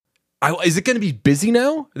Is it going to be busy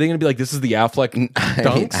now? Are they going to be like, this is the Affleck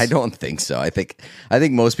dunks? I don't think so. I think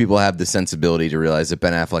most people have the sensibility to realize that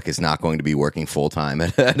Ben Affleck is not going to be working full time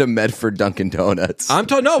at a Medford Dunkin' Donuts. I'm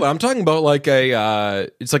talking about like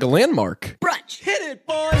it's like a landmark. Brunch. Hit it,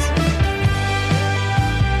 boys.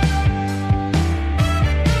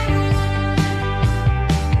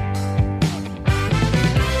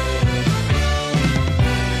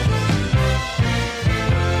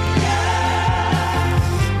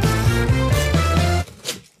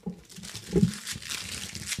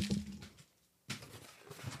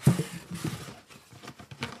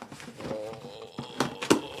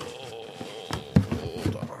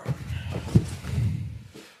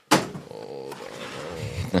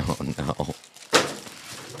 Oh, no.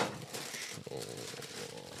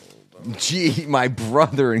 Gee, my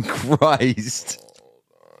brother in Christ.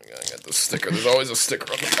 I got the sticker. There's always a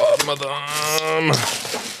sticker on the bottom of them.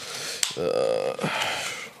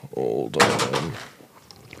 Hold on.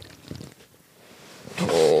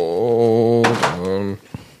 Oh,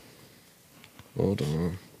 brother.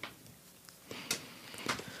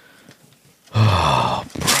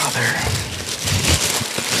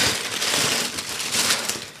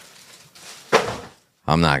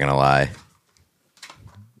 I'm not gonna lie.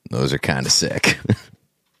 Those are kind of sick.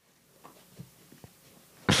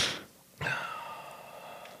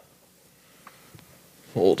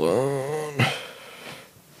 Hold on.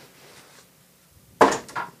 All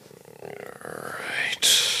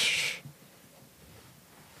right.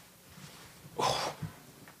 Oh.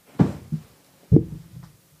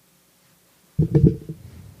 A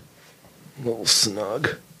little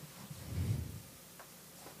snug.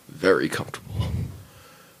 Very comfortable.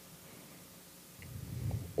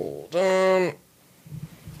 Hold on.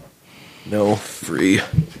 No free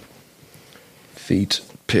feet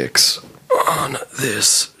pics on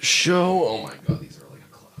this show. Oh my god, these are like a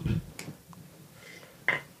cloud.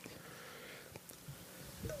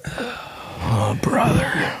 Oh, brother.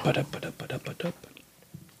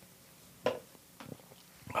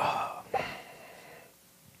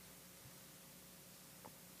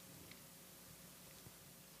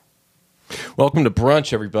 Welcome to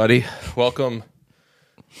brunch, everybody. Welcome.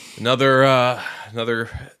 Another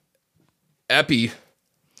epi.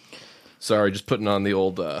 Sorry, just putting on the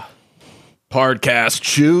old podcast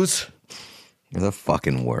shoes. You're the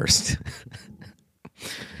fucking worst.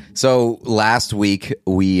 So last week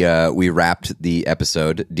we wrapped the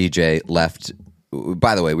episode. DJ left.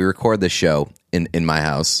 By the way, we record the show in my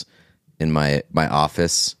house, in my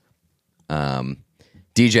office.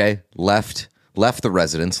 DJ left the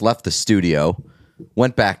residence, left the studio,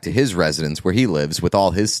 went back to his residence where he lives with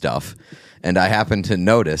all his stuff, and I happened to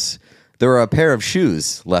notice there were a pair of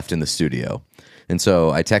shoes left in the studio. And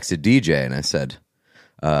so I texted DJ and I said,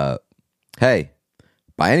 hey,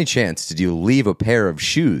 by any chance, did you leave a pair of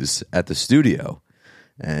shoes at the studio?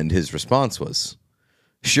 And his response was,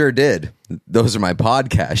 sure did. Those are my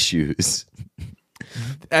podcast shoes.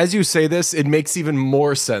 As you say this, it makes even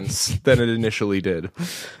more sense than it initially did.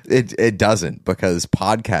 It doesn't, because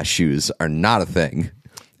podcast shoes are not a thing.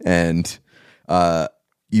 And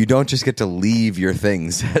you don't just get to leave your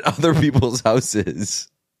things at other people's houses.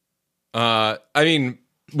 I mean,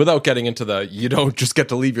 without getting into the you don't just get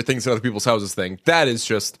to leave your things at other people's houses thing, that is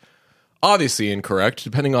just obviously incorrect.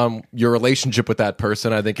 Depending on your relationship with that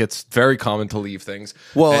person, I think it's very common to leave things.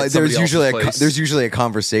 Well, there's usually a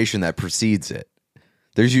conversation that precedes it.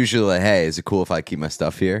 There's usually like, hey, is it cool if I keep my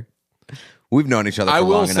stuff here? We've known each other for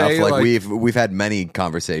long enough. Like we've had many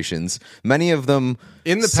conversations, many of them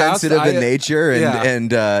in the sensitive past, in nature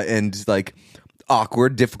and like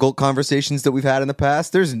awkward, difficult conversations that we've had in the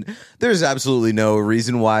past. There's absolutely no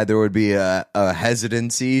reason why there would be a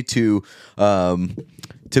hesitancy to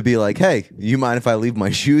be like, hey, you mind if I leave my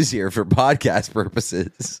shoes here for podcast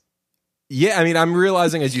purposes? Yeah, I mean, I'm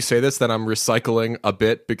realizing as you say this that I'm recycling a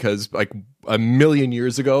bit, because like a million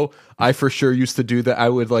years ago, I for sure used to do that. I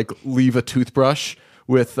would like leave a toothbrush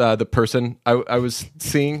with the person I was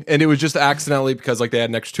seeing, and it was just accidentally because like they had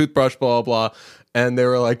an extra toothbrush, blah, blah, blah, and they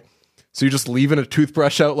were like, so you're just leaving a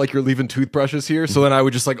toothbrush out like you're leaving toothbrushes here? So then I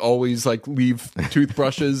would just like always like leave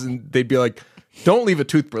toothbrushes, and they'd be like, don't leave a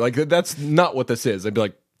toothbrush. Like that's not what this is. I'd be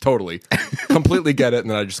like, totally, completely get it, and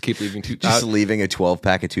then I just keep leaving. Just leaving a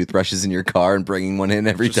 12-pack of toothbrushes in your car and bringing one in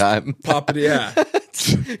every time. Pop it, yeah.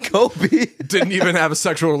 Kobe didn't even have a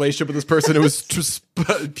sexual relationship with this person. It was just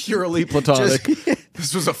purely platonic.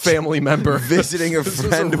 This was a family member visiting a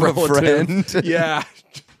friend of a friend. Yeah.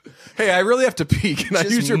 Hey, I really have to pee. Can I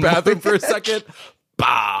use your bathroom for a second?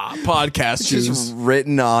 Bah, podcast shoes. Just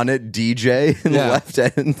written on it, DJ in the left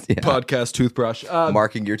end. Yeah. Podcast toothbrush.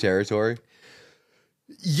 Marking your territory.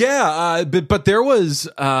 Yeah, but there was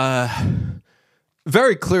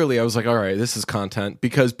very clearly I was like, all right, this is content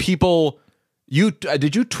because people.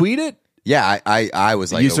 Did you tweet it? Yeah, I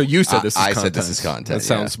was like, so you said this is I content. said this is content. That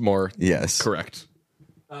sounds more yes correct.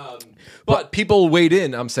 But people weighed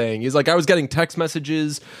in, I'm saying. He's like, I was getting text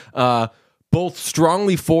messages, both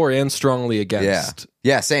strongly for and strongly against.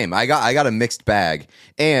 Yeah, same. I got a mixed bag.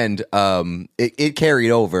 And it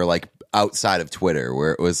carried over like outside of Twitter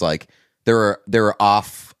where it was like there were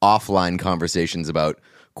offline conversations about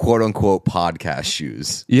quote unquote podcast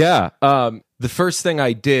shoes. Yeah. The first thing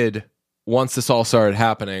I did once this all started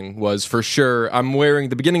happening was for sure I'm wearing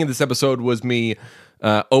the beginning of this episode was me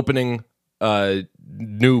opening a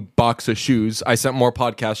new box of shoes. I sent more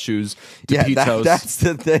podcast shoes to Pete's house. That's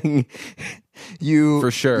the thing.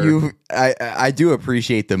 For sure. I do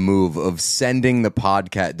appreciate the move of sending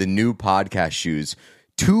the new podcast shoes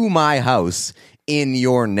to my house in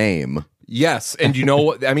your name. Yes, and you know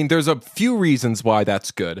what? I mean, there's a few reasons why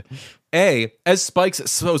that's good.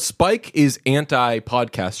 Spike is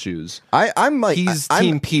anti-podcast shoes. I'm like He's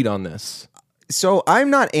Team Pete on this. So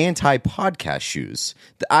I'm not anti-podcast shoes.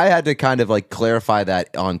 I had to kind of like clarify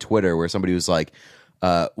that on Twitter where somebody was like,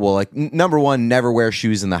 number one, never wear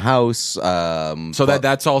shoes in the house. So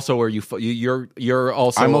that's also where you're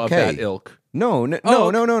also I'm of okay. that ilk. No.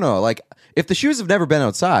 Like if the shoes have never been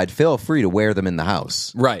outside, feel free to wear them in the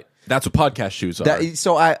house. Right. That's what podcast shoes are.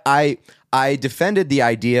 So I defended the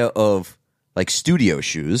idea of like studio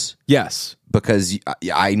shoes. Yes. Because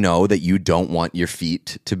I know that you don't want your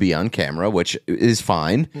feet to be on camera, which is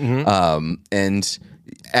fine. Mm-hmm. And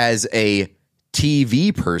as a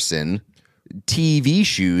TV person, TV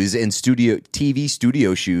shoes and TV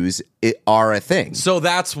studio shoes are a thing. So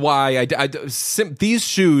that's why these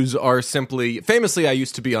shoes are famously, I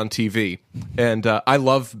used to be on TV. And I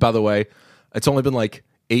love, by the way, it's only been like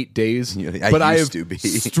 8 days, but I have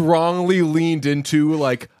strongly leaned into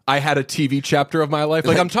like I had a TV chapter of my life.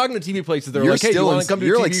 Like I'm talking to TV places, they're like, "Hey, you want to come to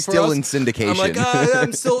TV for us?" You're still in syndication. I'm like,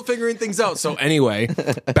 I'm still figuring things out. So anyway,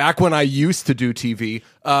 back when I used to do TV,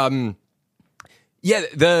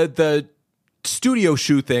 the studio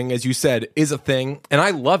shoe thing, as you said, is a thing, and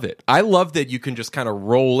I love it. I love that you can just kind of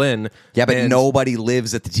roll in. Yeah, but nobody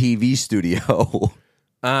lives at the TV studio.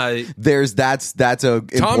 That's a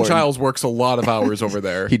Tom Childs works a lot of hours over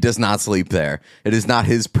there. He does not sleep there. It is not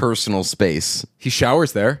his personal space. He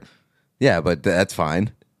showers there. Yeah, but that's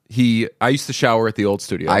fine. I used to shower at the old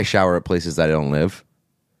studio. I shower at places that I don't live.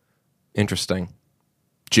 Interesting.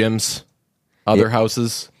 Gyms, other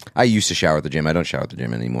houses. I used to shower at the gym. I don't shower at the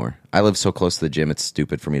gym anymore. I live so close to the gym, it's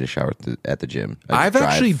stupid for me to shower at the gym. I've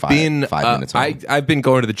actually been 5 minutes home. I've been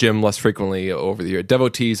going to the gym less frequently over the year.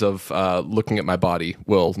 Devotees of looking at my body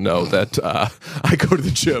will know that I go to the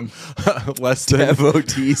gym less than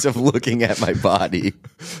devotees of looking at my body.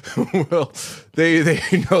 Well, they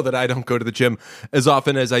know that I don't go to the gym as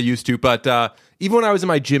often as I used to. But even when I was in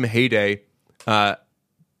my gym heyday,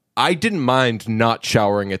 I didn't mind not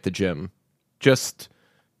showering at the gym. Just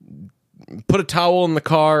put a towel in the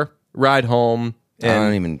car, ride home. And I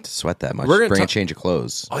don't even sweat that much. Bring a change of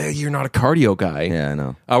clothes. Oh, yeah, you're not a cardio guy. Yeah, I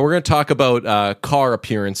know. We're going to talk about car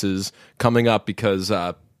appearances coming up because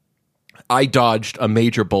I dodged a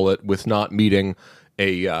major bullet with not meeting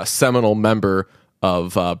a seminal member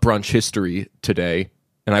of brunch history today.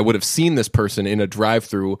 And I would have seen this person in a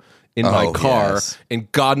drive-thru in my car,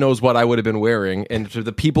 and God knows what I would have been wearing. And to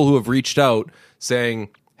the people who have reached out saying,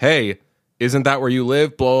 hey, isn't that where you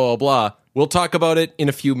live? Blah, blah, blah. We'll talk about it in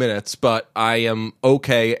a few minutes, but I am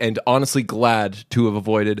okay and honestly glad to have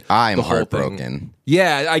avoided the whole heartbroken. thing.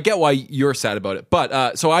 Yeah, I get why you're sad about it.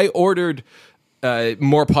 But so I ordered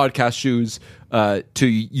more podcast shoes to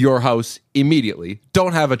your house immediately.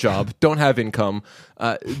 Don't have a job. Don't have income.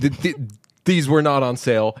 These were not on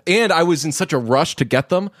sale. And I was in such a rush to get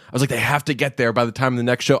them. I was like, they have to get there by the time of the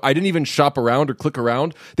next show. I didn't even shop around or click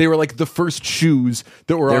around. They were like the first shoes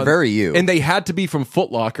that were They're very you. And they had to be from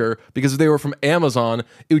Foot Locker because if they were from Amazon,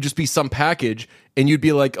 it would just be some package. And you'd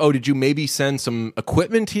be like, oh, did you maybe send some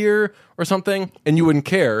equipment here or something? And you wouldn't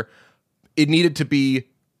care. It needed to be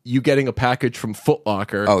you getting a package from Foot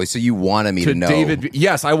Locker. Oh, so you wanted me to know. David,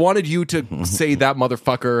 yes, I wanted you to say that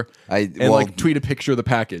motherfucker and tweet a picture of the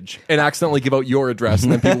package and accidentally give out your address,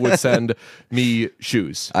 and then people would send me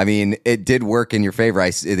shoes. I mean, it did work in your favor.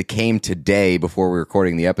 it came today before we were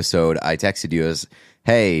recording the episode. I texted you as,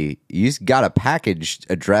 hey, you got a package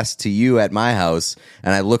addressed to you at my house,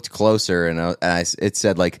 and I looked closer, and it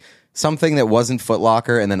said like something that wasn't Foot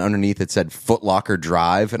Locker, and then underneath it said Foot Locker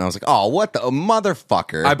Drive, and I was like, oh, what the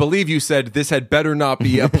motherfucker. I believe you said this had better not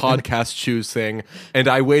be a podcast shoes thing, and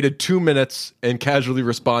I waited 2 minutes and casually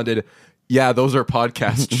responded, yeah, those are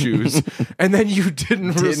podcast shoes. And then you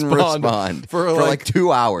didn't respond for like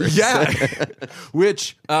 2 hours. Yeah.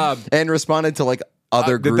 Which, and responded to like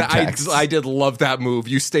other group texts. I did love that move.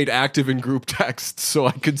 You stayed active in group texts, so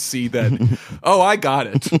I could see that. Oh, I got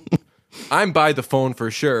it. I'm by the phone for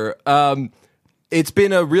sure. It's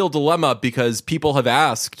been a real dilemma because people have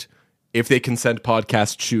asked if they can send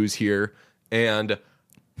podcast shoes here, and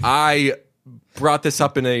I brought this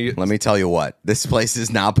up in a... Let me tell you what, this place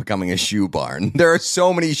is now becoming a shoe barn. There are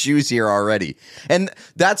so many shoes here already. And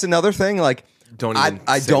that's another thing, like... Don't even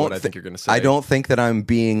say what I think you're going to say. I don't think that I'm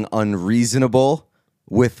being unreasonable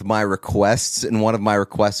with my requests, and one of my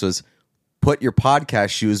requests was put your podcast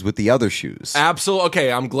shoes with the other shoes. Absolutely.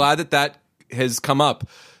 Okay, I'm glad that has come up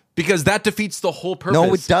because that defeats the whole purpose.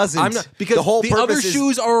 No, it doesn't. Because the other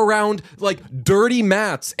shoes are around like dirty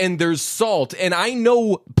mats and there's salt. And I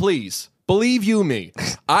know, please, believe you me,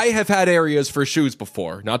 I have had areas for shoes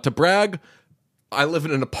before. Not to brag, I live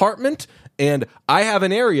in an apartment and I have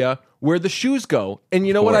an area where the shoes go. And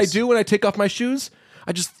you know what I do when I take off my shoes?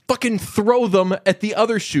 I just fucking throw them at the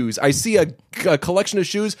other shoes. I see a collection of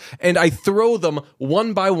shoes, and I throw them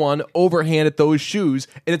one by one overhand at those shoes,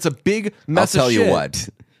 and it's a big mess of shit. I'll tell you what.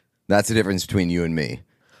 That's the difference between you and me.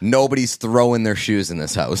 Nobody's throwing their shoes in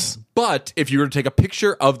this house. But if you were to take a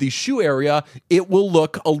picture of the shoe area, it will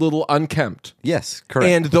look a little unkempt. Yes, correct.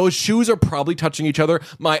 And those shoes are probably touching each other.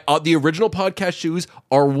 The original podcast shoes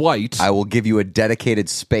are white. I will give you a dedicated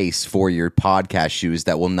space for your podcast shoes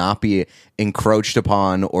that will not be encroached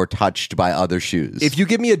upon or touched by other shoes. If you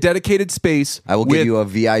give me a dedicated space, I will give you a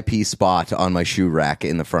VIP spot on my shoe rack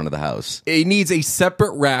in the front of the house. It needs a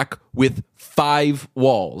separate rack with 5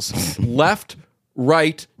 walls. Left,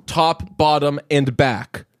 right, top, bottom, and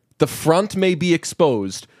back. The front may be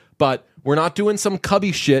exposed, but we're not doing some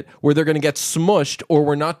cubby shit where they're going to get smushed, or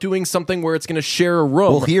we're not doing something where it's going to share a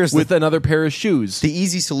room with another pair of shoes. The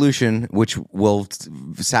easy solution, which will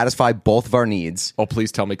satisfy both of our needs. Oh,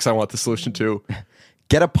 please tell me, because I want the solution too.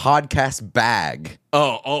 Get a podcast bag.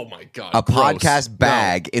 Oh my God. A podcast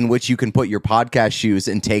bag in which you can put your podcast shoes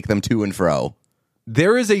and take them to and fro.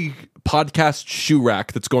 There is a podcast shoe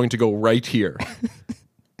rack that's going to go right here.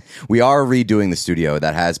 We are redoing the studio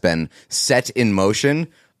that has been set in motion.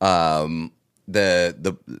 It's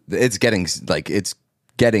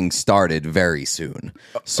getting started very soon.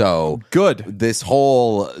 So good. This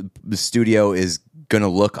whole studio is gonna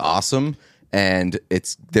look awesome, and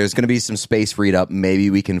there's gonna be some space freed up. Maybe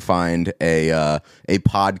we can find a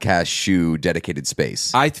podcast shoe dedicated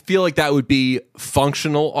space. I feel like that would be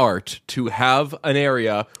functional art to have an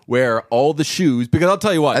area where all the shoes. Because I'll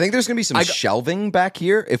tell you what, I think there's gonna be some shelving back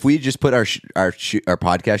here. If we just put our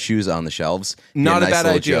podcast shoes on the shelves, not a bad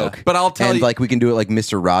idea. Joke. But I'll tell you, like we can do it like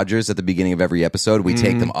Mr. Rogers at the beginning of every episode. We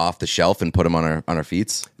take them off the shelf and put them on our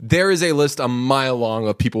feet. There is a list a mile long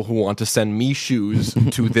of people who want to send me shoes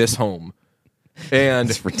to this home. And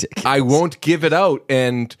it's ridiculous. I won't give it out.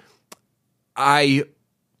 And I'm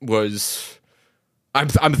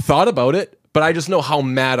thought about it, but I just know how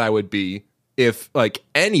mad I would be if like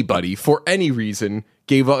anybody for any reason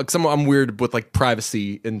gave out. I'm weird with like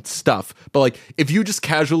privacy and stuff, but like if you just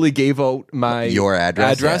casually gave out your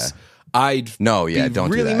address, I'd don't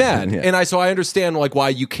really do that. mad. Yeah. And so I understand like why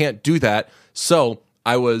you can't do that. So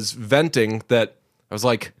I was venting that I was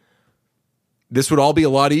like, this would all be a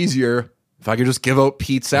lot easier if I could just give out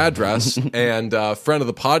Pete's address. And a friend of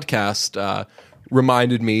the podcast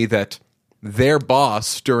reminded me that their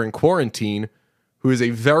boss during quarantine, who is a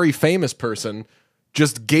very famous person,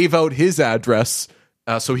 just gave out his address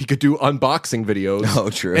so he could do unboxing videos. Oh,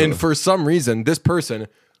 true. And for some reason, this person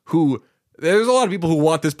who... There's a lot of people who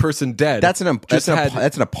want this person dead. That's an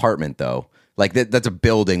apartment, though. Like, that's a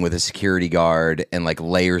building with a security guard and, like,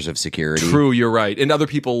 layers of security. True, you're right. And other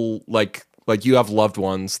people, like you have loved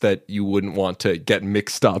ones that you wouldn't want to get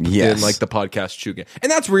mixed up in like the podcast shoe game.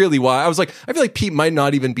 And that's really why I was like, I feel like Pete might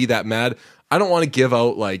not even be that mad. I don't want to give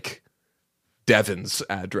out like Devin's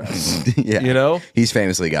address. Yeah. You know? He's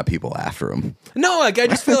famously got people after him. No, like I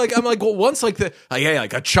just feel like I'm like, well, once like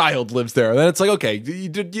like a child lives there, then it's like, okay,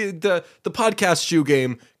 the podcast shoe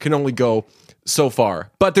game can only go so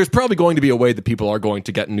far. But there's probably going to be a way that people are going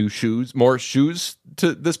to get more shoes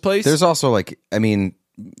to this place. There's also like, I mean,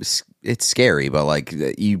 it's scary, but like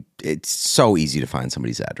it's so easy to find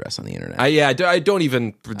somebody's address on the internet. I don't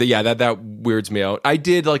even. That weirds me out. I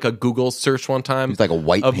did like a Google search one time. It's like a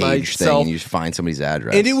white page thing, and you just find somebody's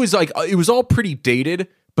address. And it was like it was all pretty dated,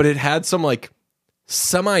 but it had some like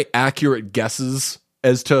semi-accurate guesses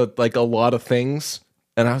as to like a lot of things.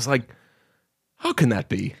 And I was like, how can that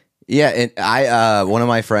be? Yeah, and I one of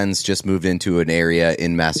my friends just moved into an area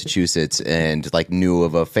in Massachusetts and like knew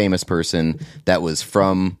of a famous person that was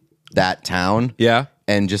from that town. Yeah.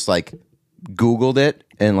 And just like Googled it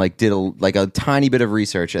and like did a tiny bit of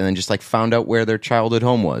research and then just like found out where their childhood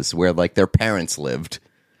home was, where like their parents lived.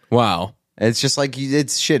 Wow. And it's just like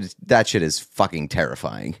it's shit. That shit is fucking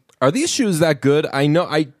terrifying. Are these shoes that good? I know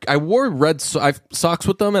I wore I've socks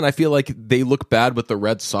with them, and I feel like they look bad with the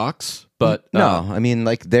red socks. But No, I mean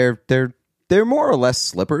like they're more or less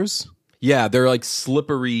slippers. yeah, they're like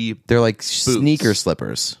slippery. They're like sneaker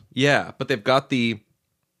slippers. Yeah, but they've got the.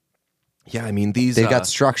 Yeah, I mean these. They've got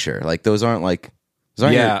structure. Like those aren't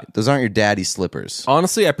your daddy slippers.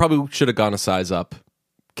 Honestly, I probably should have gone a size up.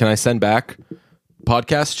 Can I send back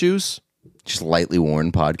podcast shoes? Just lightly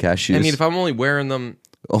worn podcast shoes. I mean, if I'm only wearing them.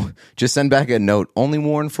 Oh, just send back a note. Only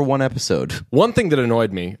worn for one episode. One thing that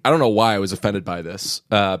annoyed me, I don't know why I was offended by this.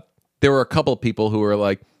 There were a couple of people who were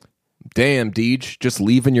like, damn, Deej, just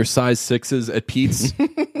leaving your size 6s at Pete's.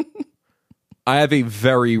 I have a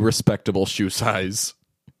very respectable shoe size.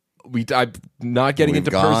 I'm not getting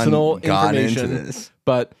into personal information, into this.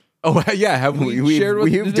 But yeah, have we shared what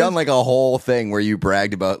we've done like a whole thing where you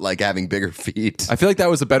bragged about like having bigger feet. I feel like that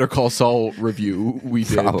was a Better Call Saul review we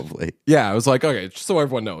did. Probably. Yeah, I was like, okay, just so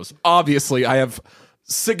everyone knows. Obviously, I have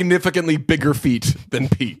significantly bigger feet than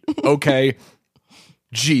Pete. Okay.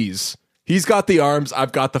 Jeez. He's got the arms,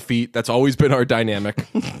 I've got the feet. That's always been our dynamic.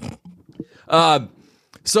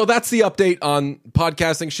 So that's the update on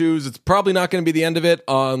podcasting shoes. It's probably not going to be the end of it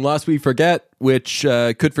unless we forget, which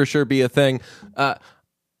could for sure be a thing.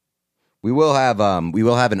 We will have an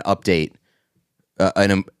update,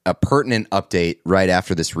 a pertinent update right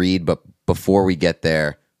after this read. But before we get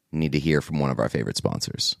there, we need to hear from one of our favorite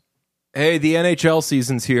sponsors. Hey, the NHL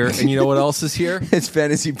season's here, and you know what else is here? It's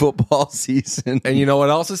fantasy football season. And you know what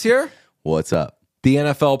else is here? What's up? The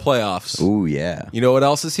NFL playoffs. Ooh, yeah. You know what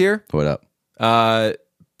else is here? What up?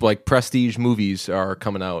 Like prestige movies are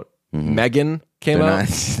coming out. Megan came out.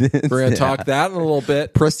 We're going to talk that in a little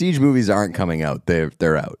bit. Prestige movies aren't coming out.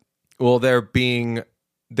 They're out. Well, they're being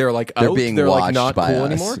watched like not by cool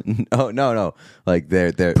us. anymore. No. Like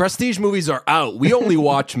they're Prestige movies are out. We only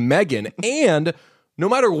watch Megan, and no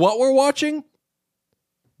matter what we're watching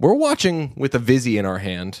with a Vizzy in our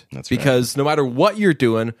hand. That's right. Because no matter what you're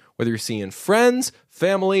doing, whether you're seeing friends,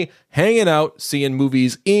 family, hanging out, seeing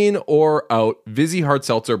movies in or out, Vizzy Hard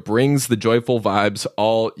Seltzer brings the joyful vibes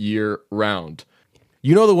all year round.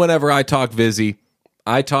 You know that whenever I talk Vizzy,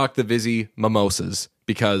 I talk the Vizzy mimosas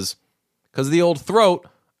because of the old throat.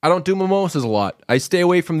 I don't do mimosas a lot. I stay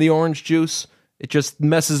away from the orange juice. It just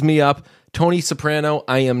messes me up. Tony Soprano,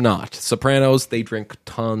 I am not. Sopranos, they drink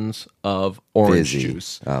tons of orange Vizzy.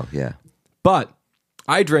 juice. Oh, yeah. But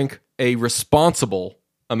I drink a responsible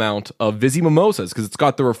amount of Vizzy mimosas because it's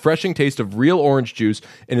got the refreshing taste of real orange juice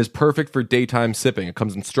and is perfect for daytime sipping. It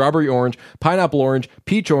comes in strawberry orange, pineapple orange,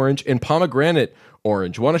 peach orange, and pomegranate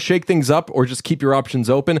orange. Want to shake things up or just keep your options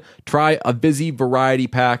open? Try a Vizzy variety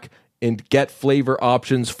pack and get flavor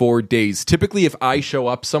options for days. Typically, if I show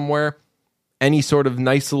up somewhere, any sort of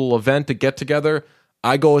nice little event to get together,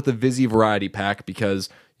 I go with the Vizzy variety pack because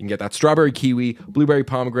you can get that strawberry kiwi, blueberry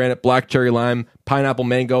pomegranate, black cherry lime, pineapple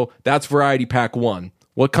mango. That's variety pack 1.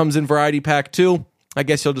 What comes in variety pack 2? I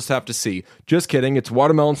guess you'll just have to see. Just kidding. It's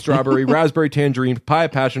watermelon, strawberry, raspberry, tangerine, papaya,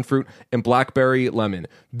 passion fruit, and blackberry lemon.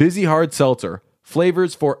 Vizzy Hard Seltzer.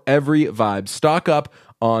 Flavors for every vibe. Stock up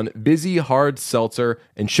on Vizzy Hard Seltzer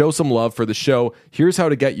and show some love for the show. Here's how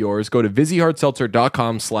to get yours. Go to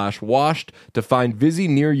VizzyHardSeltzer.com/washed to find Vizzy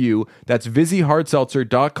near you. That's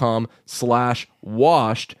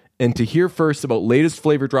VizzyHardSeltzer.com/washed. And to hear first about latest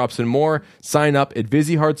flavor drops and more, sign up at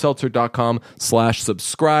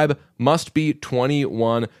VizzyHardSeltzer.com/subscribe. Must be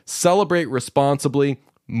 21. Celebrate responsibly.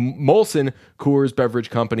 Molson Coors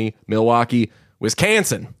Beverage Company, Milwaukee,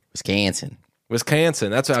 Wisconsin.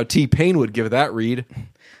 That's how T-Pain would give that read.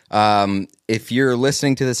 If you're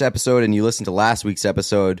listening to this episode and you listened to last week's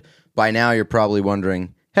episode, by now you're probably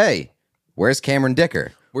wondering, hey, where's Cameron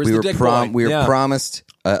Dicker? Where's the dick boy? We were promised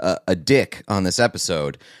a dick on this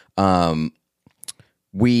episode.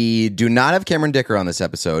 We do not have Cameron Dicker on this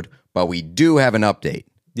episode, but we do have an update.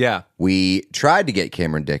 Yeah. We tried to get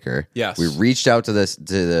Cameron Dicker. Yes. We reached out to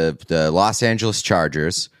the Los Angeles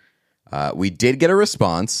Chargers. We did get a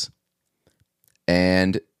response,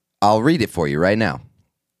 and I'll read it for you right now.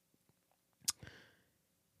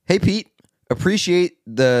 Hey, Pete. Appreciate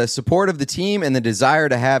the support of the team and the desire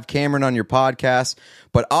to have Cameron on your podcast,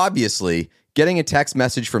 but obviously getting a text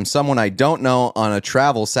message from someone I don't know on a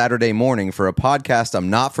travel Saturday morning for a podcast I'm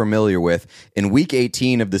not familiar with in week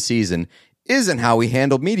 18 of the season isn't how we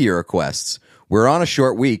handle media requests. We're on a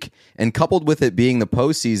short week, and coupled with it being the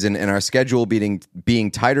postseason and our schedule being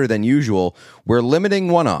tighter than usual, we're limiting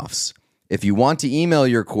one-offs. If you want to email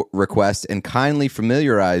your request and kindly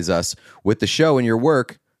familiarize us with the show and your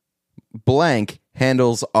work, blank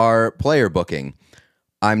handles our player booking.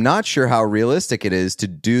 I'm not sure how realistic it is to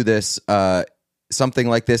do this, something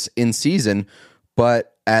like this in season,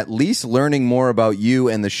 but at least learning more about you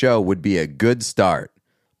and the show would be a good start.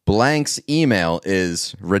 Blank's email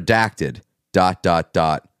is redacted, ...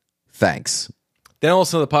 Thanks. Then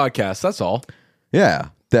also the podcast. That's all. Yeah,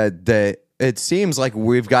 it seems like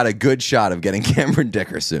we've got a good shot of getting Cameron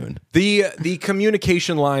Dicker soon. The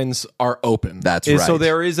communication lines are open. That's right. So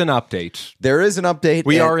there is an update. There is an update.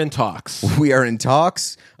 We are in talks. We are in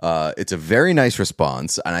talks. It's a very nice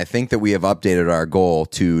response, and I think that we have updated our goal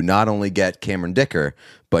to not only get Cameron Dicker,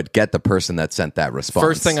 but get the person that sent that response.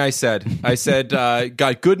 First thing I said,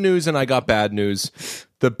 got good news and I got bad news.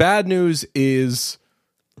 The bad news is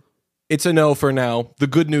it's a no for now. The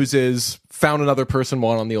good news is found another person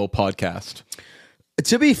on the old podcast.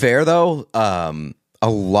 To be fair, though, a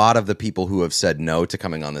lot of the people who have said no to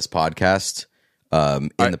coming on this podcast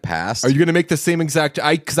in the past. Are you going to make the same exact...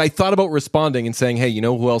 Because I thought about responding and saying, hey, you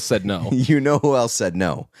know who else said no? You know who else said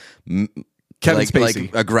no? Kevin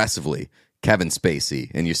Spacey. Like aggressively. Kevin Spacey.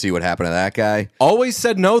 And you see what happened to that guy? Always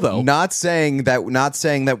said no, though. Not saying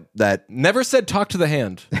that Never said talk to the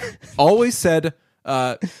hand. Always said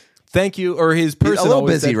thank you, or his person a little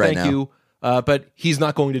always busy said right thank you, but he's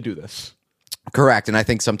not going to do this. Correct. And I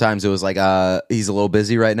think sometimes it was like he's a little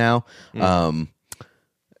busy right now.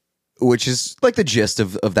 Which is like the gist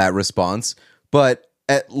of that response. But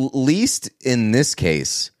at least in this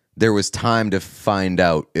case, there was time to find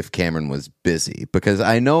out if Cameron was busy. Because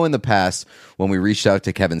I know in the past, when we reached out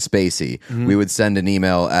to Kevin Spacey, we would send an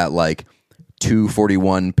email at like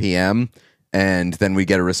 2:41 p.m., and then we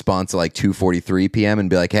get a response at like 2:43 p.m. and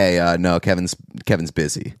be like, hey, no, Kevin's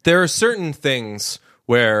busy. There are certain things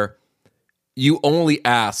where you only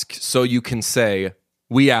ask so you can say,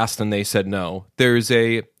 we asked and they said no.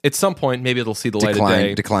 At some point, maybe it'll see the light of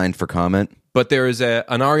day. Declined for comment. But there is an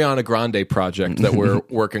Ariana Grande project that we're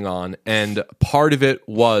working on, and part of it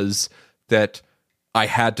was that I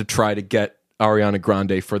had to try to get Ariana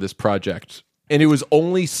Grande for this project. And it was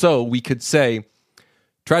only so we could say,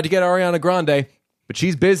 tried to get Ariana Grande, but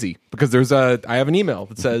she's busy, because I have an email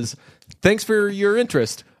that says, thanks for your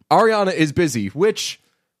interest. Ariana is busy, which...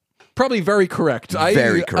 probably very correct.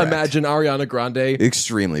 Very correct. Imagine Ariana Grande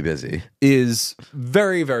extremely busy. Is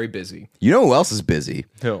very, very busy. You know who else is busy?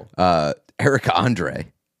 Who? Eric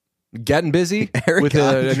Andre. Getting busy with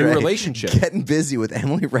a new relationship. Getting busy with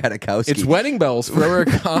Emily Ratajkowski. It's wedding bells for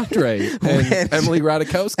Eric Andre and Emily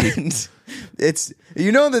Ratajkowski. And it's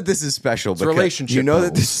that this is special. It's relationship.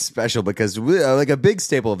 That this is special because like a big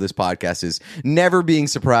staple of this podcast is never being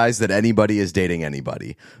surprised that anybody is dating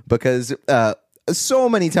anybody, because so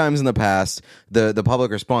many times in the past, the public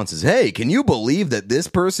response is, "Hey, can you believe that this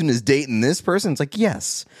person is dating this person?" It's like,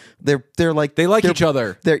 yes, they're like they like each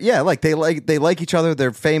other. They like each other.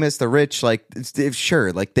 They're famous. They're rich. Like,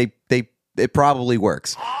 sure, like it probably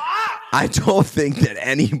works. I don't think that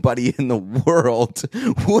anybody in the world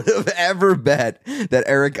would have ever bet that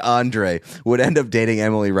Eric Andre would end up dating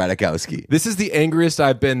Emily Ratajkowski. This is the angriest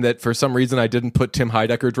I've been that for some reason I didn't put Tim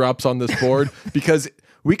Heidecker drops on this board, because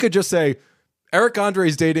we could just say, Eric Andre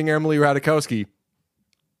is dating Emily Ratajkowski.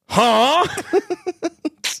 Huh?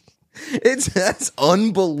 That's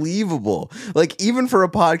unbelievable. Like, even for a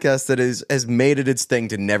podcast that has made it its thing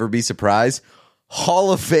to never be surprised,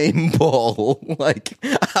 Hall of Fame bull, like,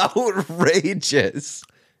 outrageous.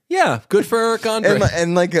 Yeah, good for Eric Andre.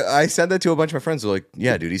 And like, I said that to a bunch of my friends. They're like,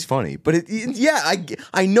 "Yeah, dude, he's funny." But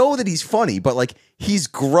I know that he's funny, but like, he's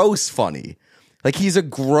gross funny. Like, he's a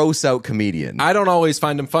gross out comedian. I don't always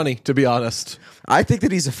find him funny, to be honest. I think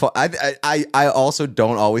that he's I also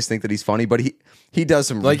don't always think that he's funny, but he does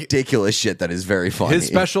some ridiculous shit that is very funny. His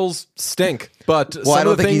specials stink, but I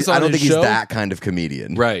don't think he's that kind of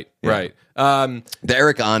comedian. Right, yeah. Right. The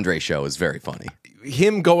Eric Andre show is very funny.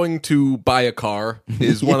 Him going to buy a car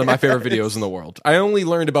is one of my favorite videos in the world. I only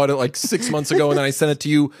learned about it like 6 months ago, and then I sent it to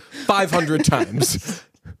you 500 times.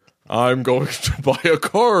 I'm going to buy a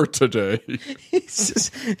car today. He's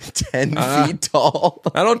just 10 feet tall.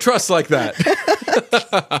 I don't trust like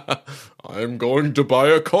that. I'm going to buy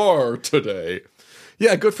a car today.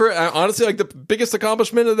 Yeah, good for honestly, like, the biggest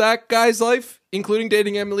accomplishment of that guy's life, including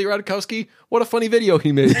dating Emily Ratajkowski. What a funny video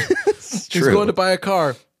he made. He's going to buy a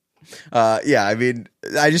car. Yeah, I mean,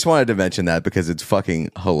 I just wanted to mention that because it's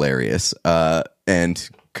fucking hilarious. And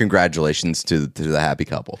congratulations to the happy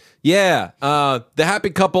couple. Yeah, the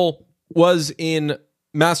happy couple was in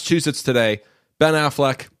Massachusetts today. Ben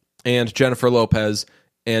Affleck and Jennifer Lopez,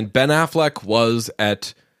 and Ben Affleck was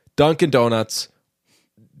at Dunkin' Donuts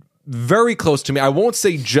very close to me. I won't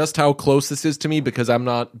say just how close this is to me because I'm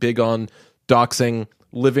not big on doxing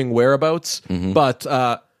living whereabouts, but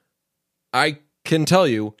I can tell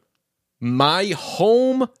you my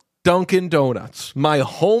home Dunkin' Donuts, my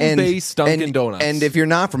home base Dunkin' Donuts. And if you're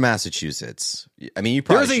not from Massachusetts, I mean, you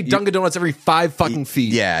probably there's a Dunkin' Donuts every 5 fucking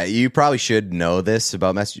feet. Yeah, you probably should know this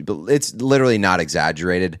about Massachusetts, but it's literally not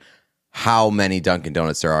exaggerated how many Dunkin'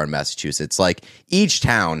 Donuts there are in Massachusetts. Like, each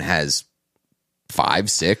town has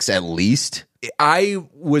 5, 6 at least. I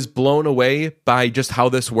was blown away by just how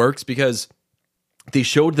this works because they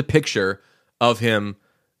showed the picture of him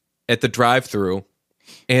at the drive-thru,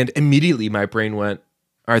 and immediately my brain went,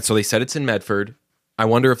 all right, so they said it's in Medford. I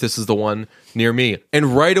wonder if this is the one near me.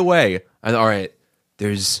 And right away, all right,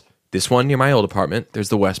 there's this one near my old apartment. There's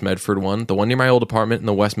the West Medford one. The one near my old apartment and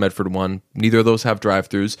the West Medford one. Neither of those have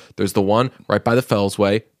drive-thrus. There's the one right by the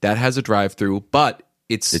Fellsway. That has a drive-thru, but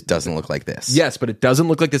it doesn't look like this. Yes, but it doesn't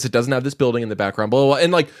look like this. It doesn't have this building in the background. Blah, blah, blah.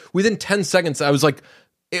 And like within 10 seconds, I was like,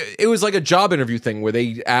 it was like a job interview thing where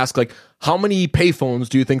they ask like, how many payphones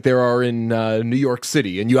do you think there are in New York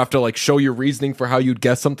City? And you have to like show your reasoning for how you'd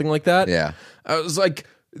guess something like that. Yeah. I was like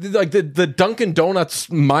the Dunkin' Donuts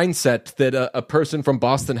mindset that a person from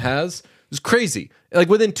Boston has is crazy. Like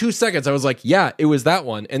within 2 seconds, I was like, yeah, it was that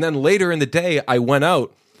one. And then later in the day, I went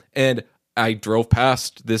out and I drove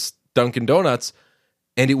past this Dunkin' Donuts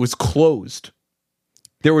and it was closed.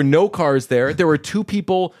 There were no cars there. There were 2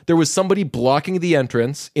 people. There was somebody blocking the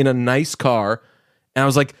entrance in a nice car. And I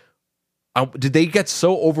was like, did they get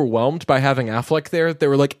so overwhelmed by having Affleck there? They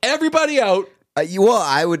were like, everybody out. Well,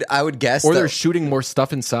 I would guess, or they're shooting more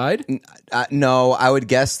stuff inside. No, I would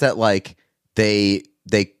guess that like they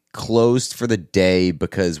closed for the day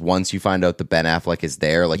because once you find out that Ben Affleck is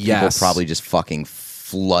there, like people probably just fucking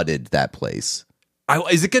flooded that place.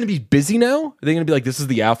 Is it going to be busy now? Are they going to be like, this is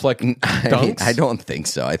the Affleck dunks? I don't think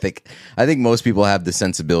so. I think most people have the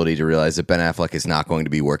sensibility to realize that Ben Affleck is not going to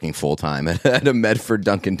be working full time at a Medford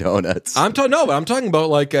Dunkin' Donuts. I'm talking about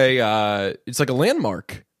like it's like a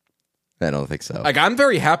landmark. I don't think so. Like, I'm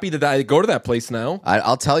very happy that I go to that place now.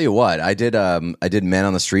 I'll tell you what, I did Man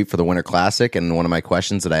on the Street for the Winter Classic, and one of my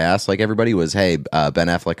questions that I asked like everybody was, hey, Ben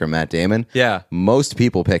Affleck or Matt Damon? Yeah. Most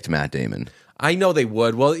people picked Matt Damon. I know they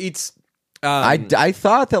would. Well, it's I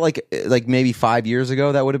thought that like maybe 5 years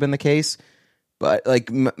ago that would have been the case, but like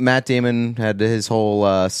Matt Damon had his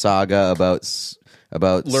whole saga about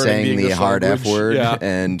saying the hard F word,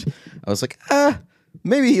 and I was like,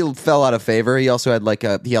 maybe he fell out of favor. He also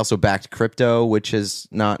had he also backed crypto, which has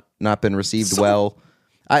not been received well.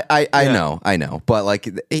 I know, but like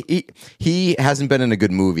he hasn't been in a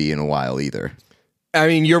good movie in a while either. I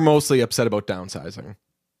mean, you're mostly upset about downsizing.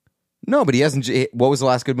 No, but he hasn't. What was the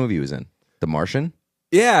last good movie he was in? The Martian?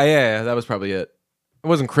 Yeah, that was probably it. I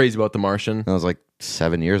wasn't crazy about The Martian. That was like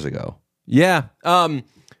 7 years ago. Yeah.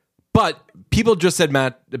 But people just said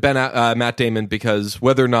Matt Damon because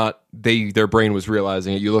whether or not their brain was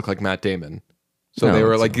realizing it, you look like Matt Damon. So they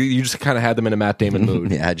were like, you just kind of had them in a Matt Damon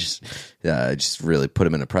mood. Yeah, just really put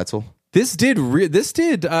him in a pretzel. This did.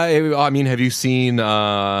 I mean, have you seen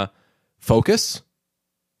Focus?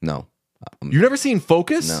 No. You've never seen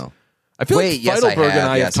Focus? No. I feel like Feidelberg and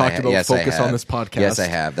I have talked about Focus on this podcast. Yes, I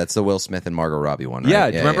have. That's the Will Smith and Margot Robbie one, right?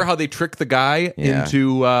 Yeah, do you remember how they tricked the guy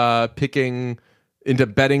into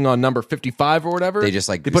betting on number 55 or whatever? They just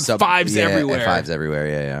like they put fives everywhere. Fives everywhere,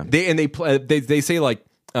 yeah. They say like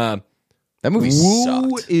that movie woo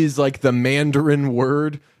sucked. is like the Mandarin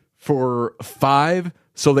word for 5,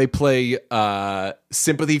 so they play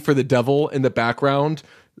sympathy for the devil in the background.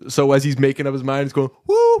 So as he's making up his mind, he's going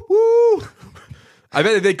woo woo. I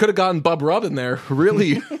bet they could have gotten Bub Rub in there.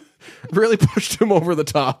 Really, really pushed him over the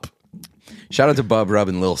top. Shout out to Bub Rub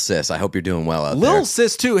and Lil Sis. I hope you're doing well out there. Lil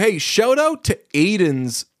Sis too. Hey, shout out to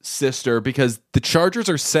Aiden's sister because the Chargers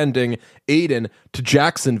are sending Aiden to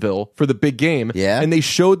Jacksonville for the big game. Yeah. And they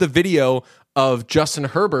showed the video of Justin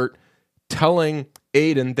Herbert telling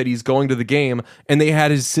Aiden that he's going to the game, and they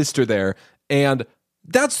had his sister there. And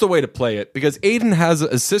that's the way to play it because Aiden has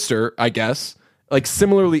a sister, I guess, like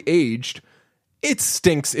similarly aged. It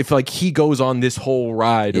stinks if like he goes on this whole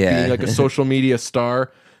ride of being like a social media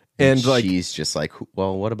star. And like she's just like,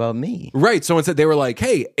 well, what about me? Right. So instead they were like,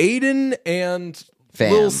 hey, Aiden and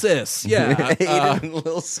Lil Sis. Yeah. Aiden and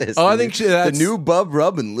Lil Sis. Oh, I think that's the new Bub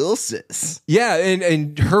Rub and Lil Sis. Yeah,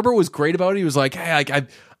 and Herbert was great about it. He was like, hey,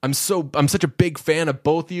 I'm such a big fan of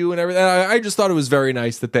both of you and everything. I just thought it was very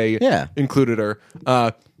nice that they included her.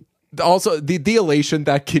 Also the elation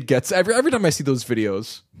that kid gets every time I see those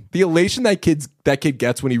videos. The elation that kid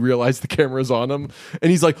gets when he realized the camera's on him,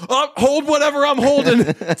 and he's like, "Oh, hold whatever I'm holding,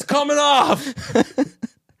 it's coming off."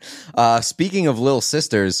 Speaking of little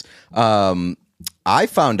sisters, I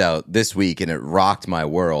found out this week, and it rocked my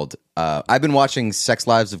world. I've been watching Sex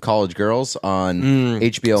Lives of College Girls on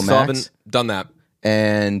HBO Still Max, haven't done that.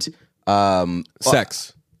 and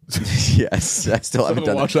Sex. yes, I still haven't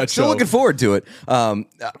done watch that. that Still show. looking forward to it.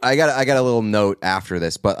 I got a little note after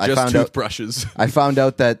this, but I Just found out toothbrushes. I found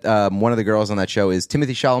out that one of the girls on that show is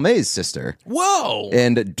Timothy Chalamet's sister, Whoa.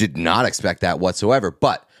 and did not expect that whatsoever.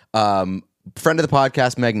 But friend of the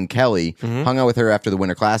podcast, Megan Kelly, hung out with her after the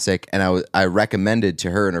Winter Classic, and I recommended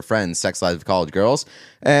to her and her friends Sex Lives of College Girls,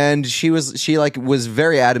 and she was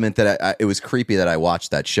very adamant that it was creepy that I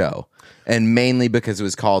watched that show, and mainly because it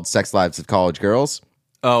was called Sex Lives of College Girls.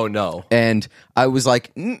 Oh no. And I was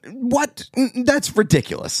like, what? That's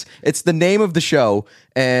ridiculous. It's the name of the show.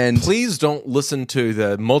 And Please don't listen to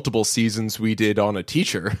the multiple seasons we did on a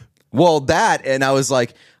teacher. well, that, and I was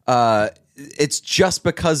like, it's just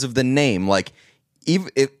because of the name. Like,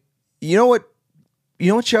 even if, you know what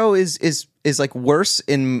show is like worse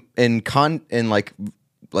in like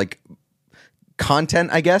content,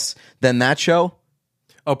 I guess, than that show?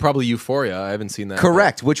 Oh, probably Euphoria. I haven't seen that.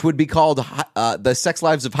 Correct, which would be called The Sex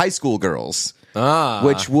Lives of High School Girls. Ah.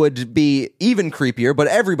 Which would be even creepier, but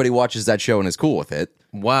everybody watches that show and is cool with it.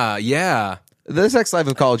 Wow. Yeah. The Sex Life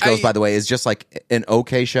of College Girls, by the way, is just like an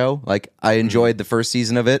okay show. Like, I enjoyed the first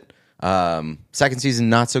season of it. Second season,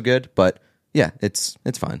 not so good, but yeah, it's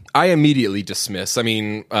fine. I immediately dismiss. I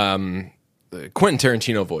mean, Quentin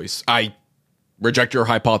Tarantino voice. I reject your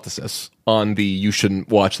hypothesis on the you shouldn't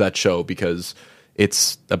watch that show because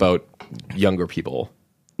it's about younger people.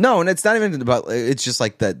 No, and it's not even about. It's just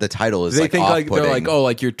like the title is They like think like off-putting. they're like, oh,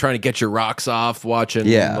 like you're trying to get your rocks off watching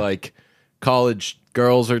like college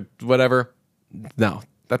girls or whatever. No,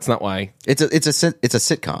 that's not why it's a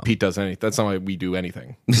sitcom. Pete does anything. That's not why we do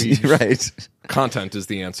anything. Right. Content is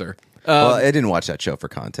the answer. Well, I didn't watch that show for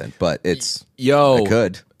content, but it's I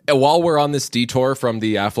could. While we're on this detour from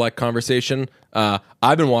the Affleck conversation,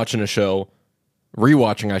 I've been watching a show,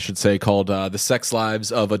 rewatching, I should say, called The Sex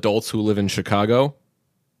Lives of Adults Who Live in Chicago,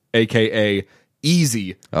 a.k.a.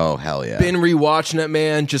 Easy. Oh, hell yeah. Been rewatching it,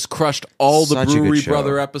 man. Just crushed all the Such a good Brewery show.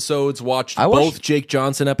 Brother episodes. Watched I watched- both Jake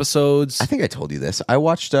Johnson episodes. I think I told you this. I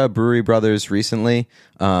watched Brewery Brothers recently,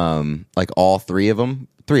 like all three of them.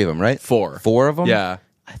 Three of them, right? Four of them? Yeah.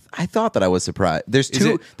 I thought that I was surprised. There's Is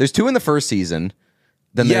two. it- There's two in the first season.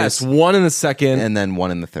 Then Yes, there's one in the second. and then one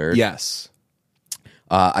in the third. Yes.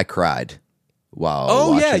 I cried while.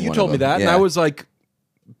 Oh, yeah, watching you one told of me them. that. And Yeah. I was like,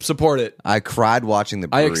 support it. I cried watching the.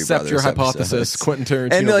 I Brewery accept your Brothers hypothesis, episodes. Quentin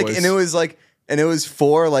Tarantino And like, voice. and it was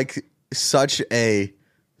for like such a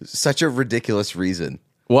ridiculous reason.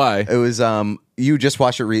 Why? It was you just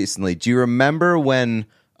watched it recently. Do you remember when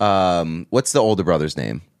what's the older brother's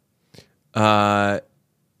name? The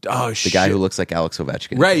The guy who looks like Alex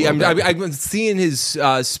Ovechkin. Right. A little bit. I'm seeing his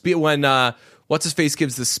when what's his face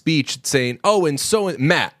gives the speech saying, "Oh, and so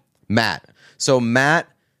Matt." So Matt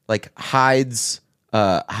like hides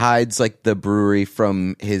like the brewery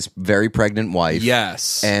from his very pregnant wife.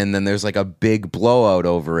 Yes. And then there's like a big blowout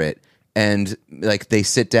over it. And like they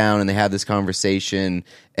sit down and they have this conversation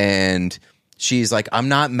and she's like, I'm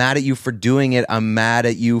not mad at you for doing it. I'm mad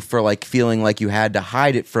at you for like feeling like you had to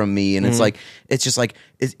hide it from me. And it's like, it's just like,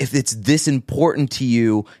 if it's this important to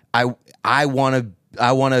you, I want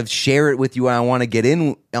to share it with you and I want to get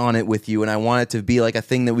in on it with you and I want it to be like a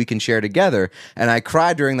thing that we can share together. And I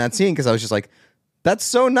cried during that scene because I was just like, that's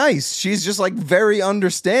so nice. She's just like very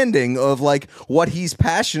understanding of like what he's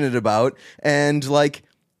passionate about and like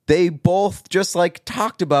they both just like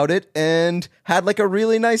talked about it and had like a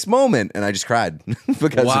really nice moment and I just cried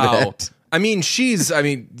because of it. I mean,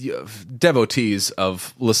 devotees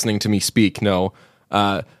of listening to me speak know.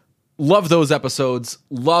 Love those episodes.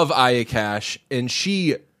 Love Aya Cash, and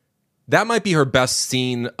that might be her best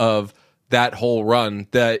scene of that whole run.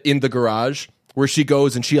 That in the garage where she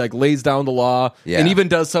goes and she like lays down the law and even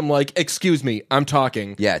does some like, "Excuse me, I'm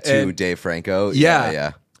talking." Yeah, to And- Dave Franco.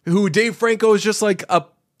 Yeah. Who Dave Franco is just like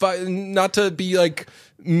not to be like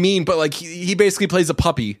mean, but like he basically plays a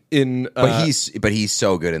puppy in. But he's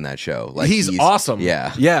so good in that show. Like he's awesome.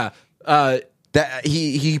 Yeah. Yeah. That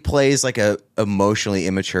he plays like a emotionally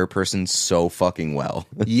immature person so fucking well.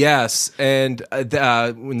 Yes, and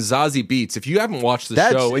when Zazie Beetz, if you haven't watched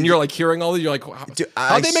the show and you're like hearing all these, you're like,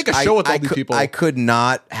 how'd they make a show with all these people? I could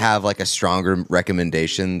not have like a stronger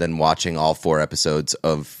recommendation than watching all 4 episodes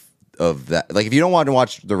of that. Like if you don't want to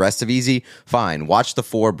watch the rest of Easy, fine. Watch the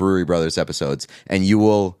 4 Brewery Brothers episodes and you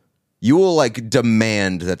will like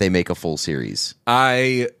demand that they make a full series.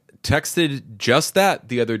 I texted just that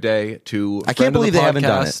the other day to I can't believe they haven't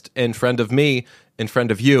done it. And friend of me and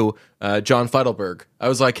friend of you, John Feidelberg. I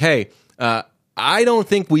was like, hey, I don't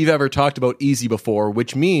think we've ever talked about Easy before,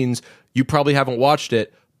 which means you probably haven't watched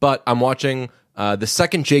it, but I'm watching the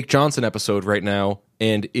second Jake Johnson episode right now,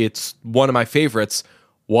 and it's one of my favorites.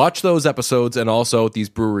 Watch those episodes and also these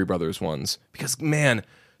Brewery Brothers ones, because, man,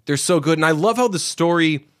 they're so good. And I love how the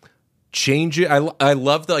story changes. I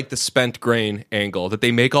love the spent grain angle, that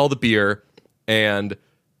they make all the beer and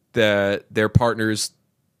their partners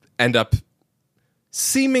end up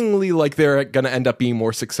seemingly like they're going to end up being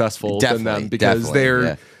more successful than them, because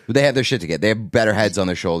they have their shit together. They have better heads on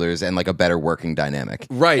their shoulders and like a better working dynamic.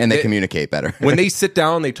 Right. And they communicate better. When they sit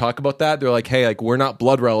down and they talk about that, they're like, hey, like, we're not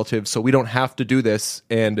blood relatives, so we don't have to do this.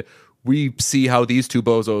 And we see how these two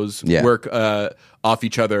bozos work off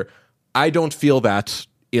each other. I don't feel that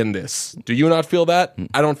in this. Do you not feel that?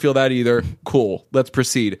 I don't feel that either. Cool. Let's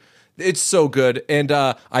proceed. It's so good. And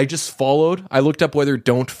I looked up whether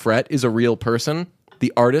Don't Fret is a real person,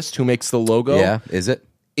 the artist who makes the logo. Yeah, is it?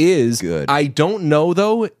 Is good. I don't know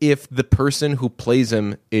though if the person who plays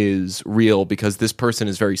him is real, because this person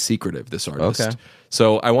is very secretive, this artist. Okay.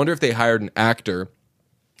 So I wonder if they hired an actor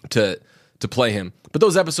to play him. But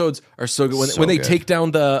those episodes are so good when they take down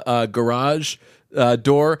the garage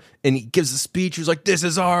door and he gives a speech. He's like, "This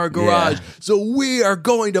is our garage, so we are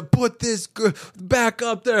going to put this back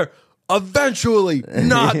up there." Eventually,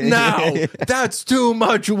 not now. That's too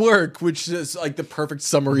much work, which is like the perfect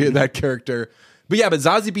summary of that character. But yeah, but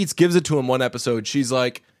Zazie Beetz gives it to him one episode. She's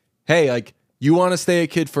like, hey, like, you want to stay a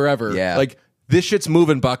kid forever. Yeah. Like, this shit's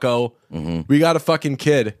moving, bucko. Mm-hmm. We got a fucking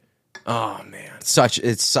kid. Oh, man.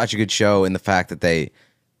 It's such a good show, and the fact that that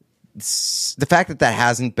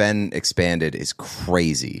hasn't been expanded is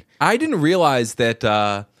crazy. I didn't realize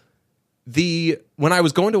that when I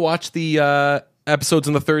was going to watch the episodes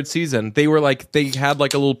in the third season, they had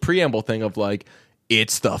like a little preamble thing of like,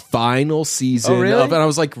 it's the final season. Oh, really? And I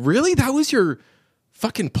was like, really? That was your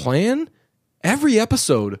fucking plan? Every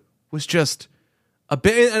episode was just a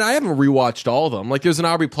bit, and I haven't rewatched all of them. Like, there's an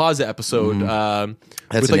Aubrey Plaza episode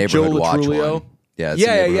That's with a like Joe neighborhood watch Latrulio. one.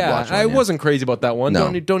 Yeah, I wasn't crazy about that one.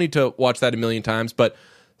 No. Don't need to watch that a million times, but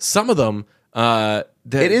some of them,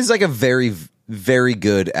 it is like a very, very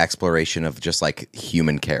good exploration of just like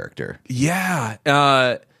human character. Yeah,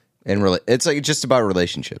 And it's like just about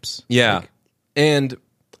relationships. yeah, Like, and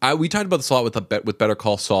we talked about this a lot with Better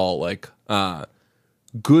Call Saul, like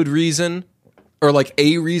good reason or like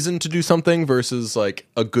a reason to do something versus like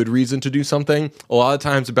a good reason to do something. A lot of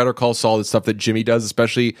times in Better Call Saul, the stuff that Jimmy does,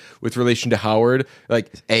 especially with relation to Howard,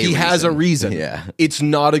 like he has a reason. Yeah. It's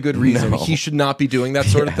not a good reason. No. He should not be doing that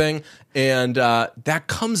sort of thing. And that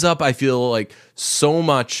comes up, I feel like, so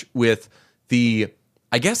much with the,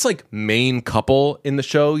 I guess, like, main couple in the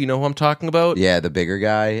show. You know who I'm talking about? yeah, the bigger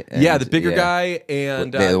guy. And, Yeah, the bigger guy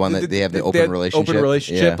and The one that they have the open relationship. Open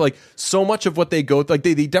relationship. Yeah. Like, so much of what they go, like,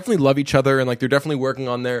 they definitely love each other and like they're definitely working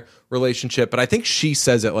on their relationship. But I think she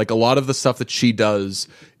says it, like, a lot of the stuff that she does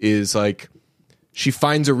is like she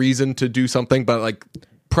finds a reason to do something, but like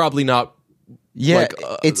probably not. Yeah, like,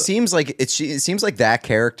 it seems like it seems like that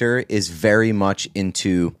character is very much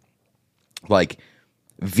into like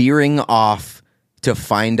veering off to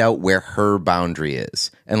find out where her boundary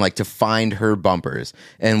is and like to find her bumpers,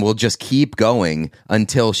 and will just keep going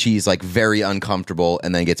until she's like very uncomfortable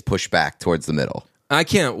and then gets pushed back towards the middle. I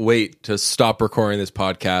can't wait to stop recording this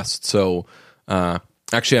podcast. So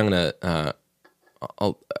actually,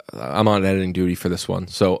 I'm on editing duty for this one,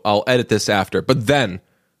 so I'll edit this after. But then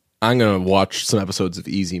I'm gonna watch some episodes of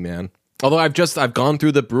Easy Man. Although I've gone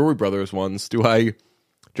through the Brewery Brothers ones. Do I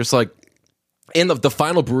just like in the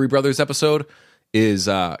final Brewery Brothers episode is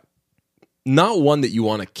not one that you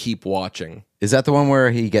want to keep watching. Is that the one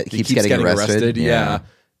where he keeps getting arrested? Yeah.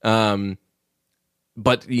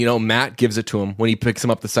 But you know, Matt gives it to him when he picks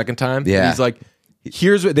him up the second time. Yeah. And he's like,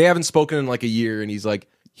 here's what they haven't spoken in like a year, and he's like,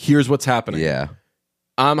 here's what's happening. Yeah.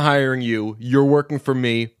 I'm hiring you. You're working for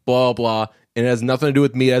me. Blah blah. And it has nothing to do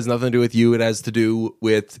with me. It has nothing to do with you. It has to do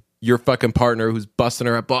with your fucking partner who's busting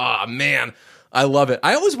her up. Oh man, I love it.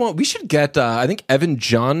 We should get. I think Evan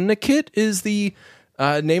Johnikit is the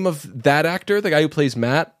name of that actor, the guy who plays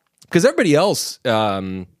Matt. Because everybody else,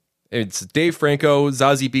 it's Dave Franco,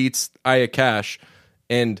 Zazie Beetz, Aya Cash,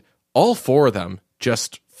 and all four of them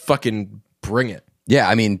just fucking bring it. Yeah,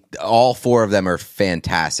 I mean, all four of them are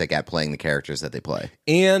fantastic at playing the characters that they play.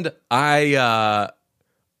 And I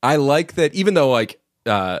like that, even though like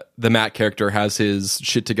the Matt character has his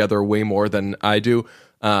shit together way more than I do.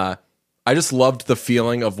 I just loved the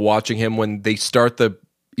feeling of watching him when they start the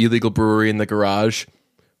illegal brewery in the garage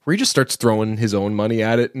where he just starts throwing his own money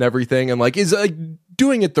at it and everything, and like is like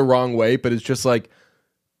doing it the wrong way, but it's just like,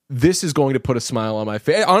 this is going to put a smile on my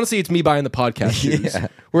face. Honestly, it's me buying the podcast shoes,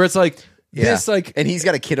 where it's like this, like, and he's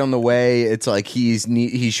got a kid on the way. It's like he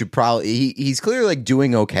should probably he's clearly like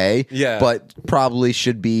doing okay, but probably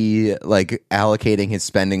should be like allocating his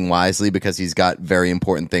spending wisely because he's got very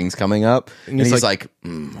important things coming up, and he's like,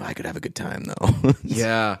 I could have a good time though.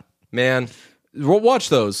 Yeah, man. Watch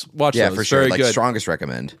those. Watch those. For sure. Very like good. Strongest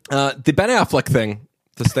recommend. The Ben Affleck thing,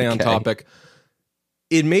 to stay on topic,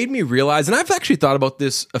 it made me realize, and I've actually thought about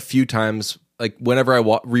this a few times, like whenever I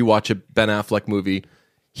rewatch a Ben Affleck movie,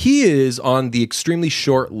 he is on the extremely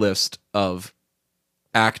short list of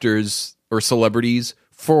actors or celebrities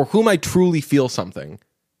for whom I truly feel something,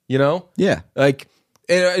 you know? Yeah. Like,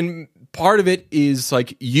 and part of it is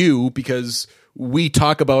like you, because we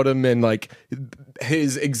talk about him and like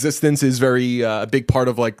his existence is very a big part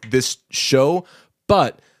of like this show.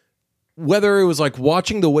 But whether it was like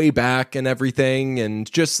watching the way back and everything, and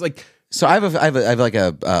just like, so I have like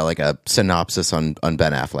a synopsis on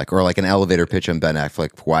Ben Affleck, or like an elevator pitch on Ben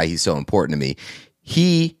Affleck, why he's so important to me.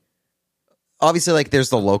 He obviously, like, there's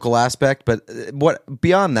the local aspect, but what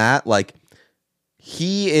beyond that, like,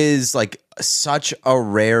 he is like such a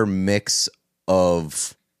rare mix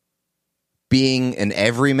of being an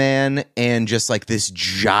everyman and just like this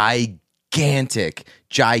gigantic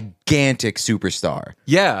superstar.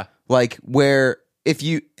 yeah, Like, where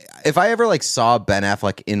if I ever like saw Ben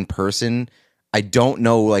Affleck in person, I don't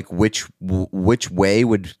know like which way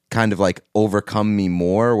would kind of like overcome me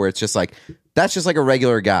more, where it's just like, that's just like a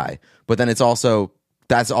regular guy, but then that's also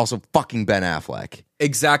fucking Ben Affleck.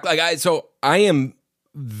 exactly. Like, so I am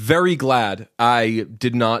very glad I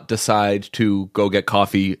did not decide to go get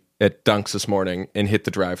coffee at Dunk's this morning and hit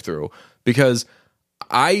the drive-thru, because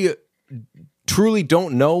I truly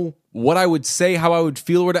don't know what I would say, how I would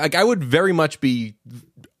feel. Like, I would very much be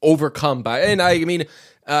overcome by, and I mean,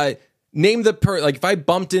 name the like if I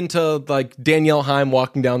bumped into like Danielle Haim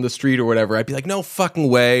walking down the street or whatever, I'd be like, no fucking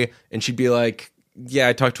way, and she'd be like, yeah,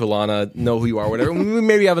 I talked to Alana, know who you are, whatever. We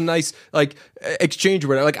maybe have a nice like exchange or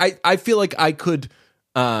whatever. Like I feel like I could.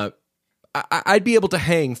 I'd be able to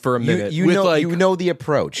hang for a minute. You with know, like, you know the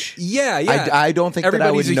approach. Yeah. I don't think that I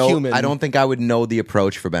would Everybody's a know. human. I don't think I would know the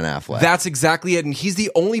approach for Ben Affleck. That's exactly it. And he's the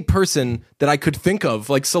only person that I could think of,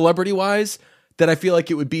 like celebrity wise, that I feel like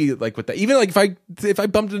it would be like with that. Even like if I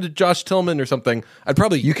bumped into Josh Tillman or something, I'd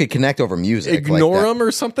probably you could connect over music, ignore like him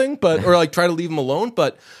or something, or like try to leave him alone.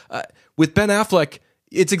 But with Ben Affleck,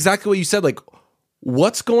 it's exactly what you said. Like,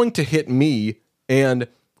 what's going to hit me? And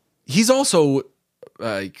he's also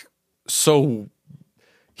like so.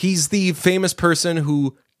 He's the famous person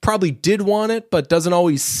who probably did want it, but doesn't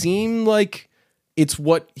always seem like it's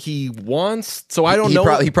what he wants. So I don't know.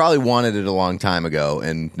 He probably wanted it a long time ago,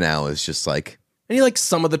 and now it's just like. And he likes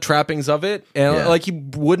some of the trappings of it, and like he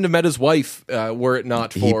wouldn't have met his wife were it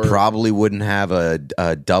not for. He probably wouldn't have a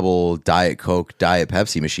double Diet Coke, Diet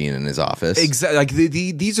Pepsi machine in his office. Exactly. Like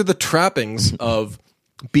these are the trappings of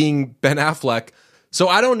being Ben Affleck. So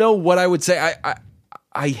I don't know what I would say.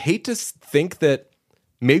 I hate to think that.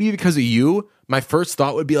 Maybe because of you, my first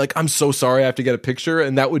thought would be like, I'm so sorry I have to get a picture.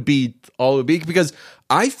 And that would be all it would be, because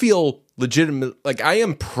I feel legitimate. Like, I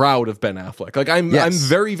am proud of Ben Affleck. Like, I'm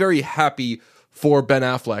very, very happy for Ben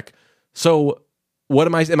Affleck. So what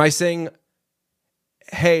am I saying?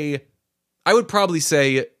 Hey, I would probably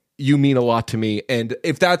say you mean a lot to me. And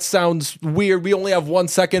if that sounds weird, we only have 1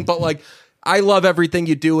 second, but like, I love everything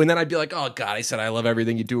you do. And then I'd be like, oh God, I said I love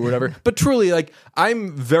everything you do or whatever. But truly, like,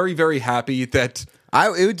 I'm very, very happy that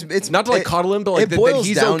it's not to like coddle him, but like that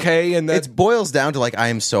he's okay, and that it boils down to like, I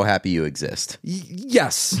am so happy you exist.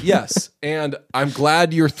 Yes, and I'm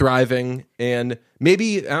glad you're thriving. And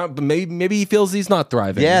maybe he feels he's not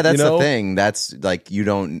thriving. Yeah, that's the thing. That's like you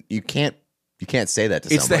can't say that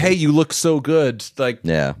to. It's somebody. the hey, you look so good. Like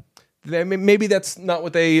maybe that's not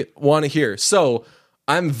what they want to hear. So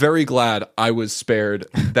I'm very glad I was spared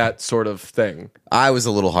that sort of thing. I was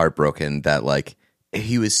a little heartbroken that like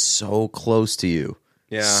he was so close to you.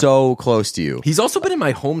 Yeah. So close to you. He's also been in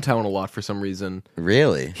my hometown a lot for some reason.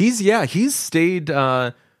 Really? He's stayed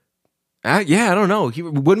I don't know.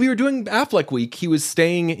 When we were doing Affleck Week, he was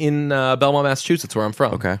staying in Belmont, Massachusetts, where I'm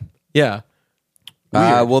from. Okay. Yeah.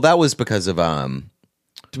 Well, that was because of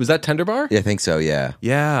was that Tender Bar? Yeah, I think so, yeah.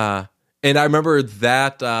 Yeah. And I remember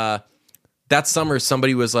that that summer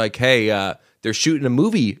somebody was like, "Hey, they're shooting a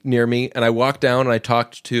movie near me." And I walked down and I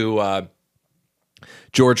talked to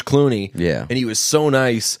George Clooney. Yeah. And he was so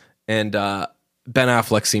nice. And Ben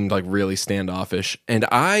Affleck seemed like really standoffish. And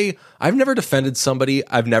I've never defended somebody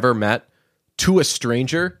I've never met to a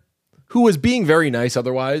stranger who was being very nice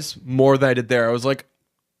otherwise, more than I did there. I was like,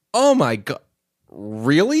 oh my God,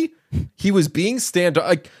 really? He was being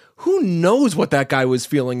like, who knows what that guy was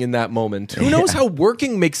feeling in that moment? Who knows how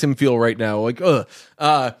working makes him feel right now? Like,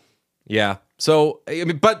 yeah. So, I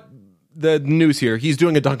mean, but the news here, he's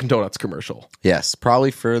doing a Dunkin' Donuts commercial. Yes,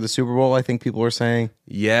 probably for the Super Bowl, I think people are saying.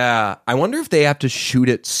 Yeah. I wonder if they have to shoot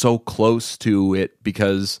it so close to it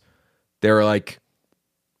because they're like,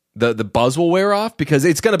 the buzz will wear off, because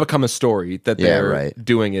it's going to become a story that they're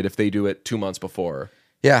doing it if they do it 2 months before.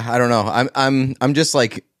 Yeah, I don't know. I'm just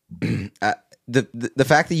like the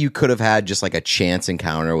fact that you could have had just like a chance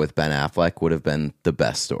encounter with Ben Affleck would have been the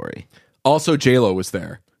best story. Also, J-Lo was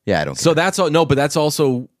there. Yeah, I don't. So that's all. No, but that's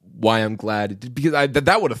also why I'm glad, because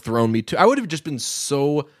that would have thrown me too. I would have just been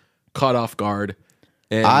so caught off guard.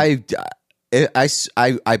 And I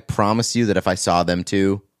promise you that if I saw them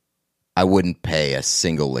two, I wouldn't pay a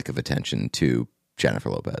single lick of attention to Jennifer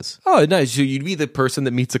Lopez. Oh, nice. So you'd be the person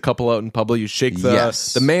that meets a couple out in public. You shake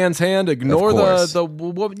the man's hand, ignore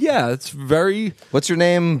the yeah, it's very... What's your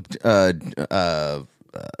name?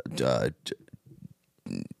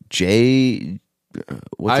 Jay...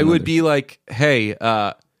 I would be like, hey,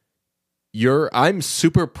 I'm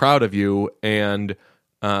super proud of you, and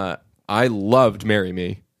I loved Marry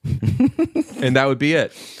Me. And that would be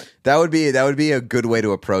it. That would be a good way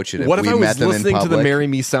to approach it. What if I was listening to the Marry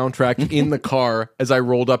Me soundtrack in the car as I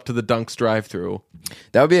rolled up to the Dunks drive-thru?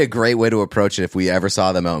 That would be a great way to approach it if we ever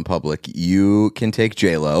saw them out in public. You can take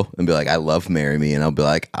J-Lo and be like, I love Marry Me, and I'll be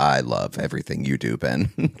like, I love everything you do,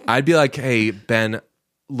 Ben. I'd be like, hey, Ben,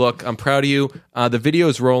 look, I'm proud of you. The video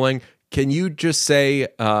is rolling. Can you just say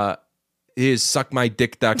is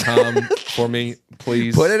suckmydick.com for me,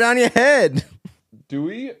 please? Put it on your head. Do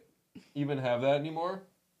we even have that anymore?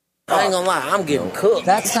 I ain't gonna lie, I'm getting cooked.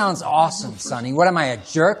 That sounds awesome, Sonny. What am I, a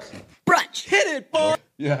jerk? Brunch, hit it, boy.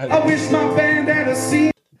 Yeah. I wish my band had a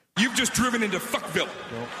scene. You've just driven into Fuckville.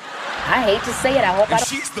 I hate to say it. I hope I And don't.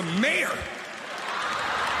 she's the mayor.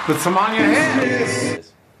 Put some on your head.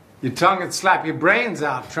 Your tongue would slap your brains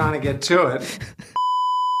out trying to get to it.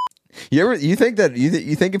 You think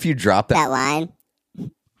if you drop that line. If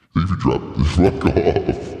you drop the fuck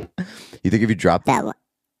off. You think if you drop that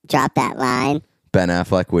line, Ben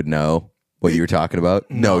Affleck would know what you were talking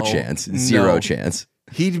about? No chance. Zero chance.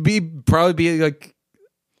 He'd probably be like,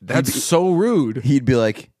 that's so rude. He'd be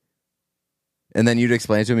like, and then you'd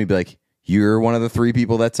explain to him, he'd be like, you're one of the 3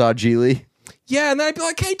 people that saw Geely? Yeah, and then I'd be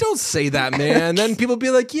like, hey, don't say that, man. Then people be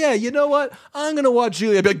like, yeah, you know what? I'm going to watch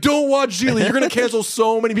Geely. I'd be like, don't watch Geely. You're going to cancel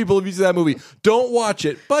so many people if you see that movie. Don't watch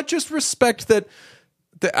it. But just respect that.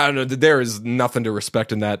 I don't know. There is nothing to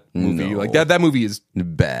respect in that movie. No. Like that movie is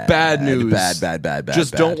bad news. Bad.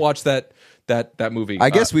 Just don't watch that movie.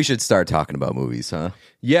 I guess we should start talking about movies, huh?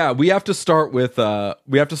 Yeah, we have to start with Tar.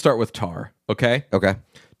 Okay. Okay.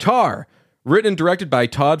 Tar, written and directed by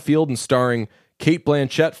Todd Field and starring Cate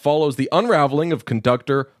Blanchett, follows the unraveling of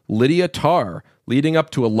conductor Lydia Tarr. Leading up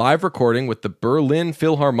to a live recording with the Berlin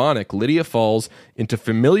Philharmonic, Lydia falls into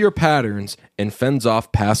familiar patterns and fends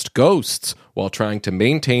off past ghosts while trying to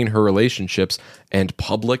maintain her relationships and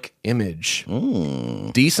public image.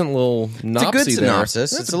 Decent little synopsis. It's a good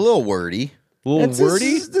synopsis. It's a little wordy.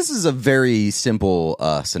 This is a very simple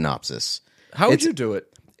synopsis. How would you do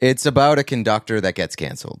it? It's about a conductor that gets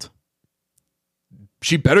canceled.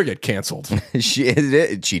 She better get canceled.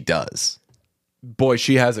 She does. Boy,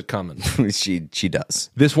 she has it coming. she does.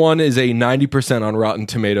 This one is a 90% on Rotten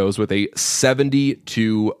Tomatoes with a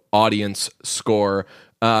 72 audience score.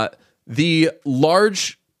 The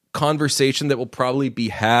large conversation that will probably be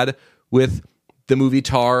had with the movie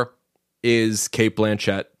Tar is Cate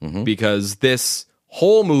Blanchett, because this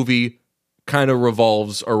whole movie kind of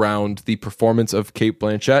revolves around the performance of Cate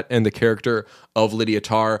Blanchett and the character of Lydia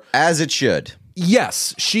Tarr. As it should.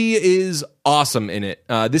 Yes, she is awesome in it.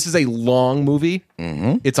 This is a long movie.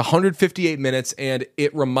 It's 158 minutes, and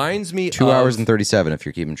it reminds me 2 hours and 37 if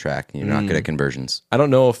you're keeping track. You're not good at conversions. I don't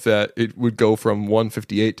know if it would go from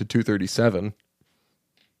 158 to 237.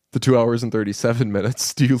 The 2 hours and 37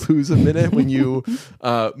 minutes. Do you lose a minute when you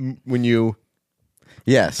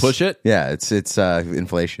Yes. push it? Yeah, it's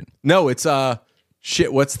inflation. No, it's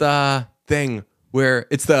shit. What's the thing where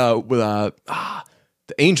it's the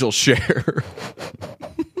angel share?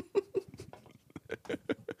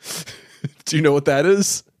 Do you know what that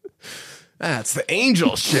is? It's the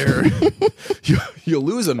angel share. you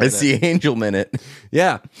lose a minute. It's the angel minute.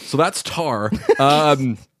 Yeah, so that's Tar.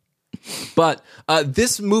 But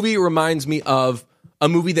this movie reminds me of a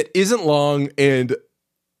movie that isn't long and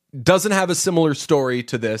doesn't have a similar story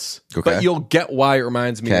to this, but you'll get why it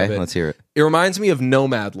reminds me of it. Okay, let's hear it. It reminds me of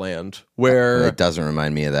Nomadland, where It doesn't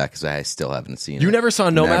remind me of that because I still haven't seen it. you never saw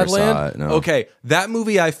Nomadland. Never saw it, no. Okay, that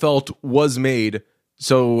movie I felt was made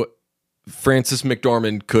so Frances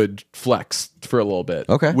McDormand could flex for a little bit.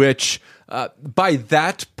 Okay. Which by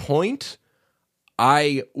that point,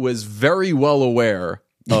 I was very well aware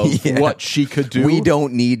of what she could do. We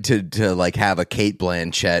don't need to like have a Cate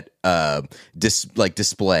Blanchett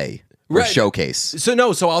display or Right. showcase.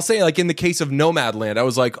 So I'll say, like, in the case of Nomadland, I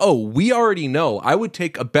was like, oh, we already know. I would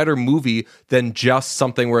take a better movie than just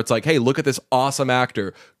something where it's like, hey, look at this awesome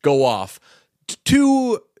actor, go off.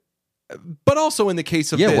 But also in the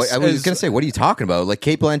case of this, I was going to say, what are you talking about? Like,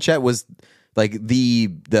 Cate Blanchett was like the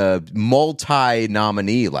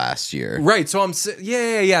multi-nominee last year. right. So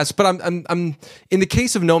yes. But I'm in the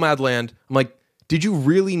case of Nomadland, I'm like, did you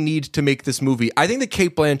really need to make this movie? I think that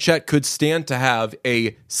Cate Blanchett could stand to have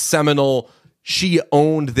a seminal, she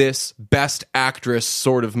owned this best actress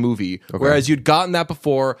sort of movie. Okay. Whereas you'd gotten that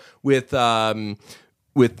before with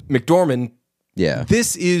McDormand. Yeah.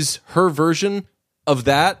 This is her version of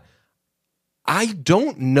that. I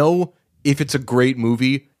don't know if it's a great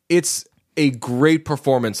movie. It's a great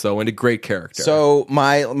performance though, and a great character. So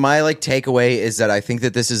my like takeaway is that I think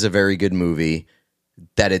that this is a very good movie,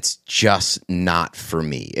 that it's just not for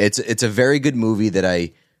me. It's a very good movie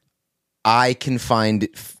that I can find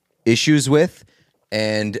issues with,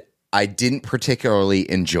 and I didn't particularly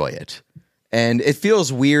enjoy it. And it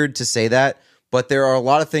feels weird to say that, but there are a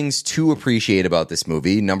lot of things to appreciate about this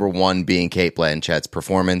movie. Number one being Cate Blanchett's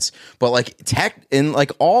performance, but like in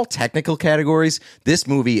like all technical categories, this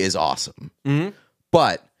movie is awesome. Mm-hmm.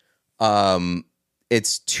 But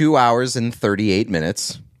it's 2 hours and 38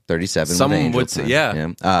 minutes. 37. Some would say,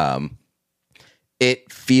 yeah.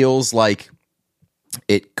 It feels like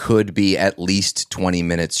it could be at least 20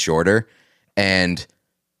 minutes shorter, and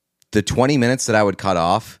the 20 minutes that I would cut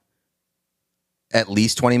off, at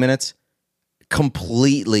least 20 minutes,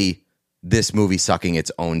 completely this movie sucking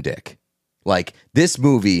its own dick. Like, this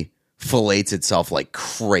movie fillets itself like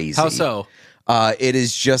crazy. How so? It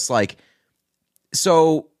is just like,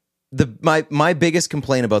 so my biggest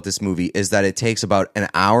complaint about this movie is that it takes about an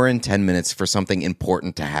hour and 10 minutes for something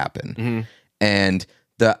important to happen. Mm-hmm. And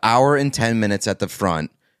the hour and 10 minutes at the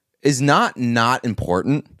front is not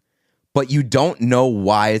important, but you don't know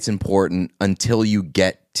why it's important until you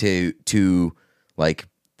get to like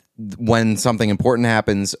when something important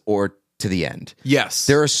happens or to the end. Yes.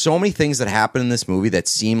 There are so many things that happen in this movie that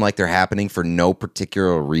seem like they're happening for no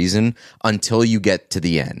particular reason until you get to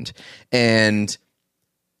the end. And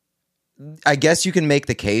I guess you can make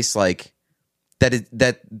the case like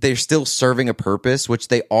that they're still serving a purpose, which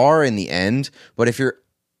they are in the end. But if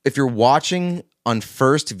you're watching on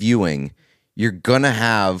first viewing, you're gonna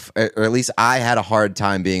have, or at least I had a hard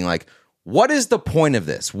time being like, what is the point of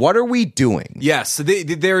this? What are we doing? Yes,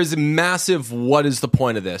 there is a massive what is the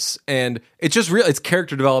point of this? And it's just real. It's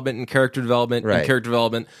character development and character development and character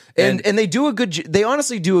development. And they do they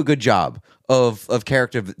honestly do a good job of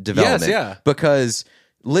character development. Yes, yeah. Because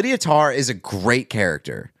Lydia Tarr is a great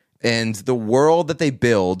character. And the world that they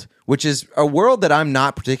build, which is a world that I'm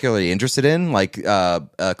not particularly interested in, like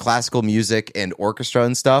classical music and orchestra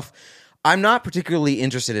and stuff, I'm not particularly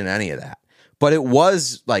interested in any of that. But it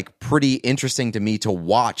was like pretty interesting to me to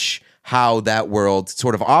watch how that world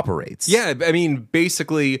sort of operates. Yeah, I mean,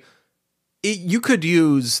 basically, you could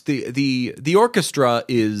use the orchestra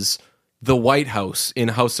is the White House in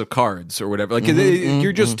House of Cards or whatever. Like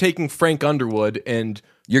you're just taking Frank Underwood and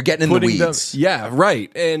you're getting in the weeds. Yeah,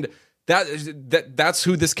 right. And that's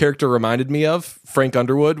who this character reminded me of, Frank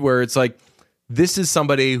Underwood, where it's like, this is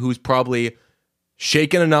somebody who's probably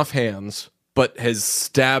shaken enough hands but has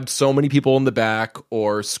stabbed so many people in the back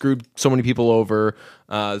or screwed so many people over.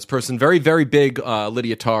 This person, very, very big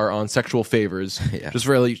Lydia Tarr on Sexual Favors, just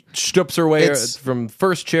really stoops her way from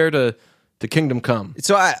first chair to Kingdom Come.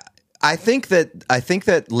 So I think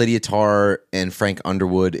that Lydia Tarr and Frank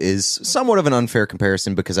Underwood is somewhat of an unfair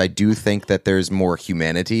comparison because I do think that there's more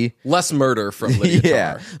humanity, less murder from Lydia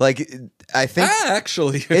Tarr. Like I think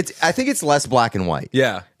actually, I think it's less black and white.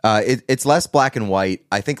 Yeah, it's less black and white.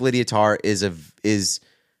 I think Lydia Tarr is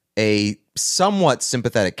a somewhat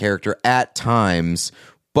sympathetic character at times,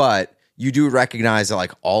 but you do recognize that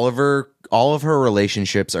like all of her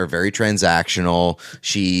relationships are very transactional.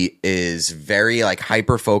 She is very like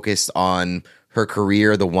hyper focused on her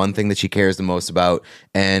career, the one thing that she cares the most about.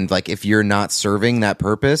 And like, if you're not serving that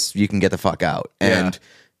purpose, you can get the fuck out. And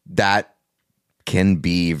that can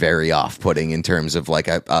be very off-putting in terms of like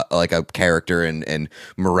a character and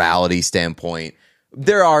morality standpoint.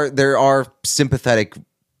 There are sympathetic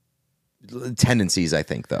tendencies, I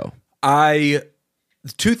think, though.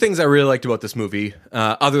 Two things I really liked about this movie,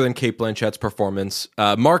 other than Cate Blanchett's performance.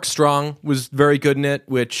 Mark Strong was very good in it,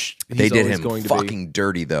 which They did him going to fucking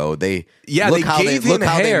dirty, though. They gave him look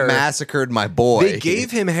how hair. they massacred my boy. They gave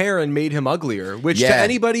him hair and made him uglier, which to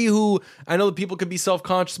anybody who, I know that people can be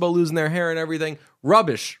self-conscious about losing their hair and everything,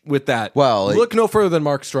 rubbish with that. Well, look no further than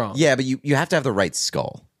Mark Strong. Yeah, but you have to have the right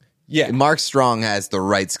skull. Yeah. Mark Strong has the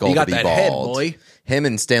right skull He got to be that bald. head, boy. Him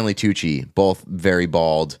and Stanley Tucci, both very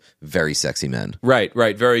bald, very sexy men. Right,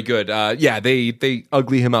 very good. They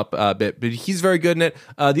ugly him up a bit, but he's very good in it.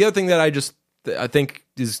 The other thing that I think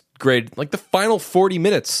is great, like the final 40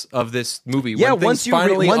 minutes of this movie. Yeah, when things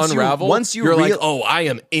finally unravel, you're like, oh, I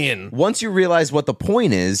am in. Once you realize what the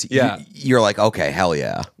point is, you're like, okay, hell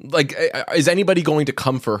yeah. Like, is anybody going to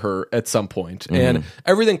come for her at some point? And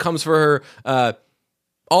everything comes for her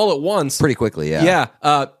all at once. Pretty quickly, yeah.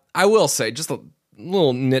 Yeah. I will say, just a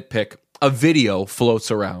little nitpick, a video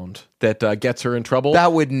floats around that gets her in trouble.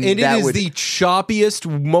 It is the choppiest,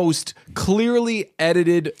 most clearly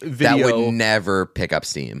edited video. That would never pick up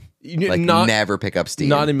steam. Never pick up steam.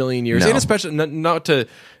 Not in a million years. No. And especially, not to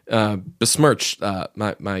besmirch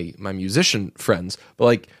my musician friends, but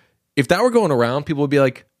like, if that were going around, people would be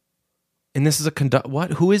like, and this is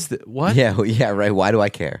what? Who is this? What? Yeah, right. Why do I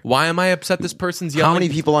care? Why am I upset this person's yelling? How many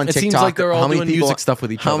people on TikTok? It seems like they're all doing music stuff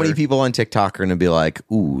with each other. How many people on TikTok are going to be like,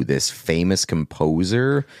 ooh, this famous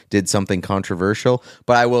composer did something controversial?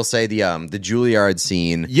 But I will say the Juilliard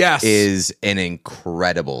scene is an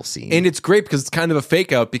incredible scene. And it's great because it's kind of a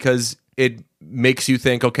fake out because it makes you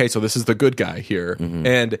think, okay, so this is the good guy here.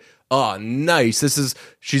 And oh, nice.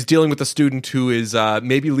 She's dealing with a student who is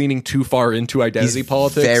maybe leaning too far into identity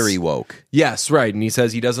politics. Very woke. Yes, right. And he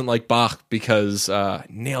says he doesn't like Bach because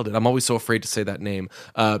nailed it. I'm always so afraid to say that name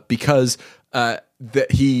because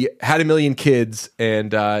he had a million kids,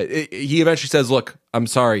 and he eventually says, "Look, I'm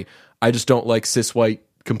sorry, I just don't like cis white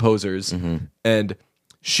composers." And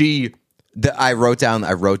she, I wrote down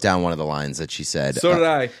one of the lines that she said. So did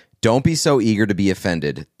I. Don't be so eager to be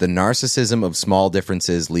offended. The narcissism of small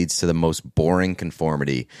differences leads to the most boring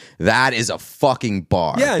conformity. That is a fucking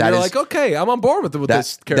bar. Yeah, and you're like, okay, I'm on board with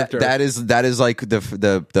this character. That is like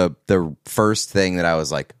the first thing that I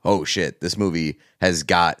was like, oh shit, this movie has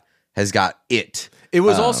got it. It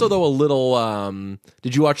was also though a little.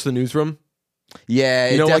 Did you watch The Newsroom? Yeah,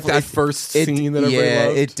 you know, like that first scene that everybody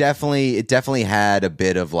loved? It definitely had a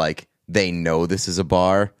bit of like, they know this is a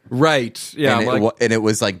bar. Right. Yeah. And it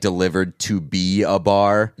was like delivered to be a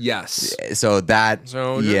bar. Yes. So right.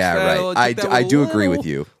 I do agree with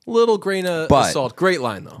you. Little grain of salt. Great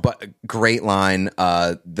line though. But great line.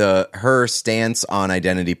 Her stance on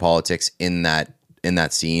identity politics in that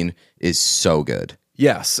scene is so good.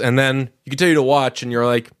 Yes. And then you continue to watch and you're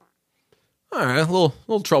like, all right, a little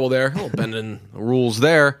trouble there. A little bending the rules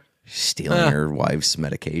there. Stealing her wife's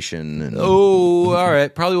medication. And all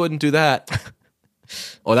right. Probably wouldn't do that.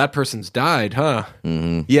 Oh, that person's died, huh?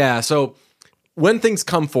 Mm-hmm. Yeah, so when things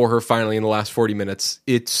come for her finally in the last 40 minutes,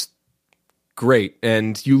 it's great.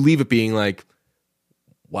 And you leave it being like,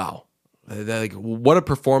 wow, like, what a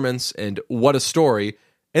performance and what a story.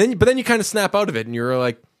 But then you kind of snap out of it and you're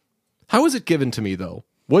like, how was it given to me, though?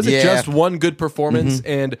 Was it just one good performance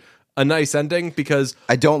and a nice ending? Because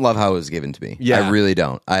I don't love how it was given to me. Yeah. I really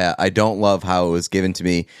don't. I don't love how it was given to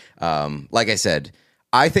me. Like I said,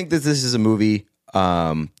 I think that this is a movie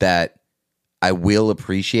that I will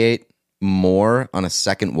appreciate more on a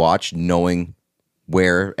second watch, knowing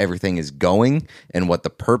where everything is going and what the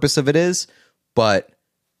purpose of it is. But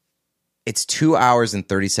it's 2 hours and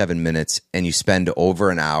 37 minutes, and you spend over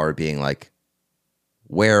an hour being like,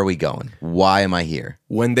 where are we going? Why am I here?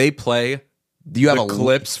 When they play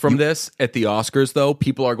clips from this at the Oscars, though,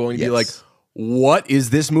 people are going to be like, what is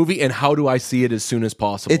this movie and how do I see it as soon as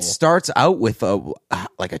possible? It starts out with a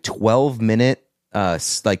 12-minute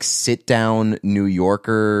like sit down New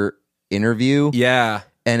Yorker interview. Yeah.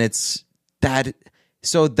 And it's that.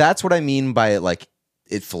 So that's what I mean by it. Like,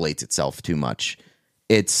 it fillets itself too much.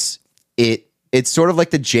 It's sort of like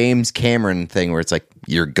the James Cameron thing where it's like,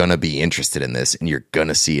 you're gonna be interested in this and you're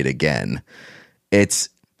gonna see it again.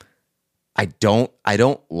 I don't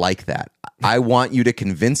like that. I want you to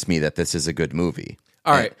convince me that this is a good movie.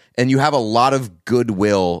 All right. And you have a lot of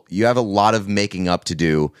goodwill. You have a lot of making up to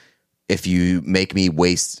do if you make me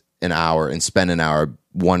waste an hour and spend an hour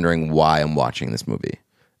wondering why I'm watching this movie.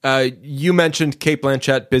 You mentioned Cate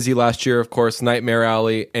Blanchett, busy last year, of course, Nightmare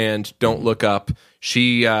Alley and Don't Look Up.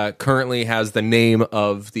 She currently has the name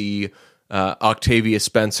of the Octavia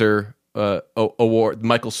Spencer Award,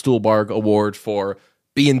 Michael Stuhlbarg Award for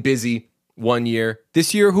being busy. 1 year.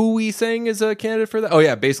 This year, who we saying is a candidate for that? Oh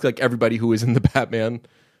yeah, basically like everybody who is in the Batman.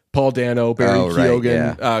 Paul Dano, Barry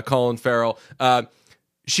Keoghan, Colin Farrell.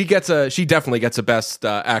 She definitely gets a Best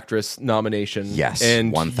Actress nomination. Yes,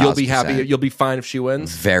 and 1000%. You'll be happy. You'll be fine if she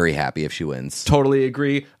wins. Very happy if she wins. Totally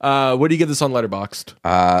agree. What do you give this on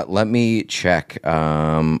Letterboxd? Let me check.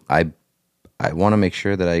 I want to make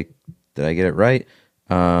sure that I get it right.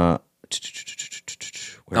 I'll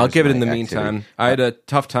give it in the meantime. I had a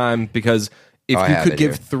tough time because if you could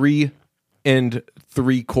give 3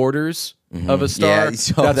 3/4 of a star,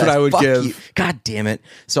 so that's what I would give. you. God damn it!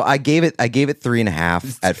 So I gave it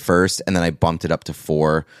 3.5 at first, and then I bumped it up to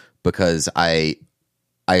 4 because I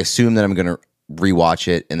assume that I'm going to rewatch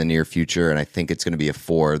it in the near future, and I think it's going to be a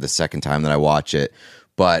 4 the second time that I watch it.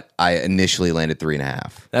 But I initially landed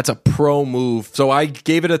 3.5. That's a pro move. So I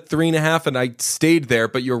gave it a 3.5, and I stayed there.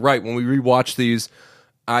 But you're right. When we rewatch these,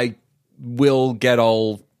 I will get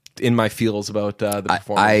all in my feels about the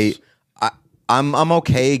performance. I'm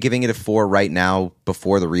okay giving it a 4 right now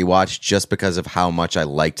before the rewatch, just because of how much I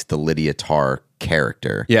liked the Lydia Tarr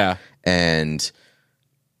character. Yeah, and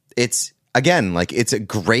it's again like it's a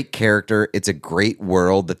great character. It's a great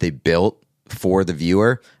world that they built for the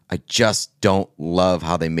viewer. I just don't love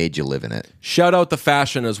how they made you live in it. Shout out the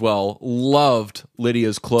fashion as well. Loved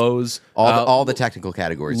Lydia's clothes. All the technical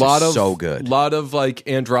categories are so good. A lot of like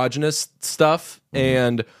androgynous stuff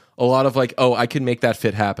and a lot of like, oh, I can make that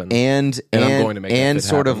fit happen. And I'm going to make that fit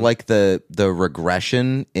sort happen. of like the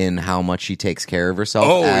regression in how much she takes care of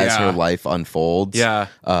herself as her life unfolds. Yeah.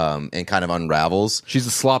 And kind of unravels. She's a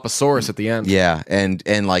sloposaurus at the end. Yeah.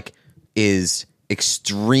 And like is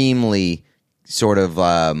extremely sort of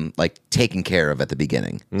like taken care of at the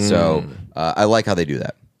beginning. So I like how they do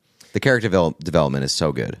that. The character development is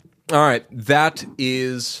so good. All right, that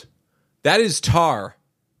is Tar. Are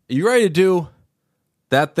you ready to do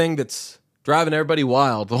that thing that's driving everybody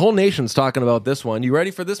wild? The whole nation's talking about this one. You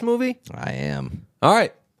ready for this movie? I am. All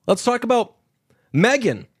right, let's talk about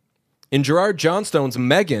Megan. In Gerard Johnstone's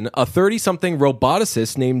Megan, a 30-something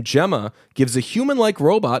roboticist named Gemma gives a human-like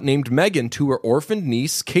robot named Megan to her orphaned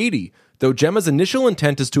niece, Katie. Though Gemma's initial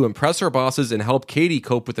intent is to impress her bosses and help Katie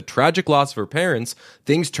cope with the tragic loss of her parents,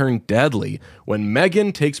 things turn deadly when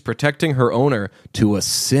Megan takes protecting her owner to a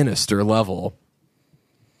sinister level.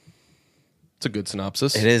 It's a good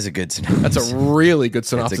synopsis. It is a good synopsis. That's a really good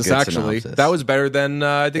synopsis, good actually. synopsis. That was better than,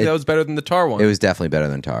 I think that was better than the Tar one. It was definitely better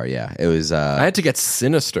than Tar, yeah. It was... I had to get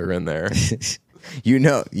sinister in there. You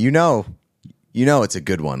know it's a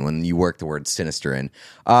good one when you work the word sinister in.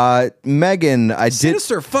 Megan,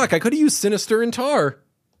 Sinister, fuck, I could have used sinister in Tar.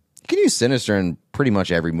 You can use sinister in pretty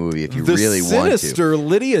much every movie if you really want to. Sinister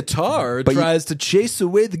Lydia Tarr tries to chase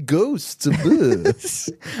away the ghosts of Booth.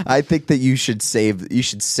 I think that you should save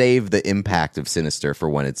the impact of sinister for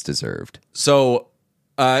when it's deserved. So,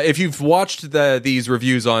 if you've watched these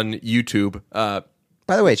reviews on YouTube,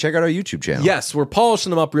 by the way, check out our YouTube channel. Yes, we're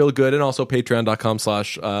polishing them up real good, and also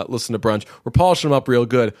patreon.com/listen to brunch. We're polishing them up real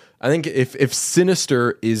good. I think if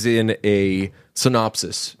sinister is in a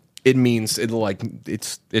synopsis, it means it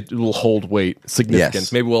will hold weight, significance.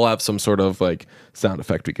 Yes. Maybe we'll have some sort of like sound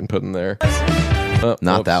effect we can put in there.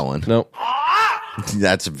 Not that one. No.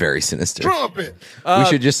 That's very sinister. Trumpet. We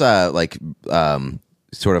should just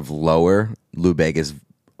sort of lower Lou Bega's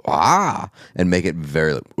and make it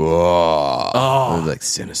very like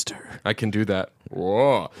sinister. I can do that.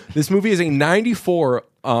 Whoa. This movie is a 94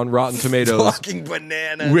 on Rotten Tomatoes. Fucking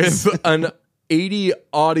bananas. With an 80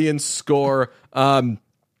 audience score.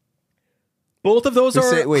 Both of those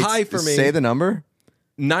are high for me. Say the number.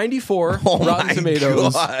 94 Oh Rotten my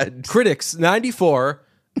Tomatoes. God. Critics, 94.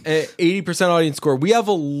 80% audience score. We have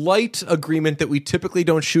a light agreement that we typically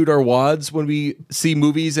don't shoot our wads when we see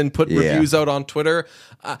movies and put reviews out on Twitter.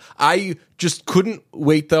 I just couldn't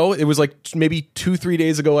wait, though. It was like maybe 2-3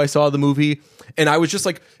 days ago I saw the movie, and I was just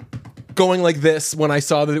like going like this when I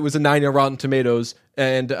saw that it was a 9 on Rotten Tomatoes,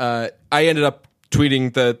 and I ended up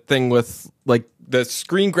tweeting the thing with like the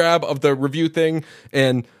screen grab of the review thing,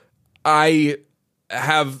 and I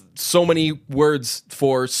have so many words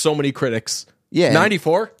for so many critics. Yeah,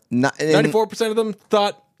 94? 94% of them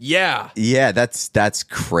thought, yeah. Yeah, that's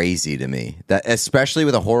crazy to me. That especially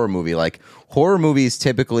with a horror movie. Like horror movies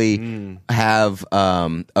typically have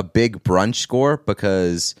a big brunch score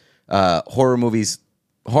because horror movie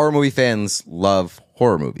fans love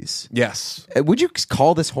horror movies. Yes. Would you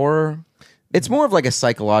call this horror? It's more of like a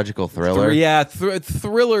psychological thriller.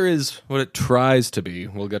 Thriller is what it tries to be.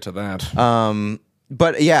 We'll get to that.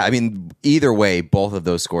 But yeah, I mean, either way, both of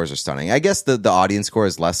those scores are stunning. I guess the audience score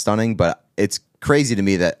is less stunning, but it's crazy to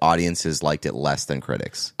me that audiences liked it less than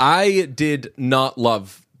critics. I did not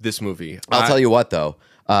love this movie. I'll tell you what, though.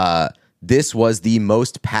 This was the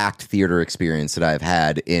most packed theater experience that I've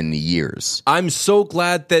had in years. I'm so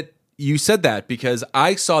glad that you said that, because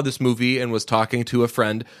I saw this movie and was talking to a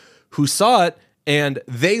friend who saw it, and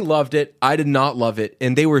they loved it. I did not love it,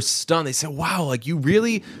 and they were stunned. They said, wow, like you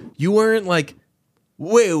weren't like,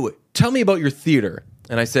 wait, tell me about your theater.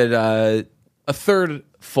 And I said, a third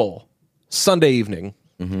full, Sunday evening.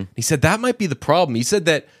 Mm-hmm. He said, that might be the problem. He said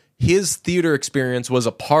that his theater experience was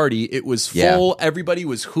a party. It was full. Yeah. Everybody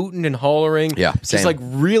was hooting and hollering. Yeah, just like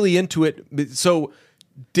really into it. So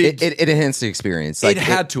it enhanced the experience. Like, it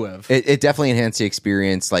had to have. It definitely enhanced the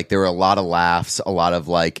experience. Like there were a lot of laughs, a lot of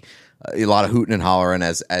hooting and hollering,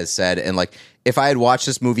 as said. And like if I had watched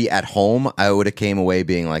this movie at home, I would have came away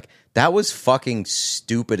being like, that was fucking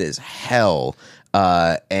stupid as hell.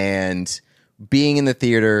 And being in the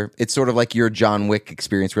theater, it's sort of like your John Wick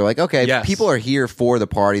experience. We're like, okay, people are here for the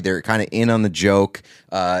party. They're kind of in on the joke.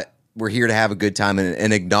 We're here to have a good time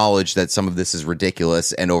and acknowledge that some of this is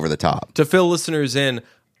ridiculous and over the top. To fill listeners in,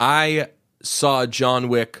 I saw John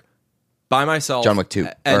Wick by myself. John Wick 2.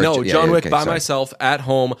 John Wick by myself at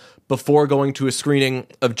home before going to a screening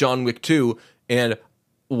of John Wick 2. And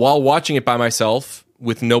while watching it by myself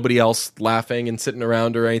with nobody else laughing and sitting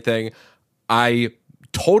around or anything, I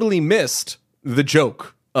totally missed the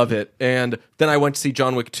joke of it. And then I went to see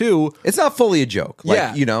John Wick 2. It's not fully a joke. Like,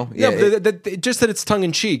 yeah. You know? Yeah, just that it's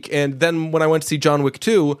tongue-in-cheek. And then when I went to see John Wick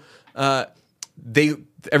 2,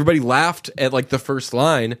 everybody laughed at like the first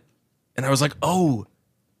line. And I was like, oh,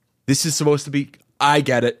 this is supposed to be... I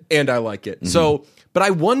get it, and I like it. Mm-hmm. So, but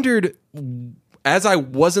I wondered, as I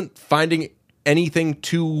wasn't finding anything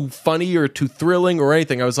too funny or too thrilling or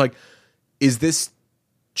anything, I was like, is this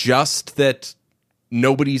just that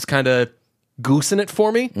nobody's kind of goosing it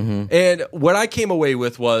for me? Mm-hmm. And what I came away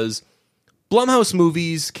with was Blumhouse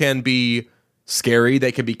movies can be scary,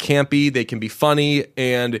 they can be campy, they can be funny,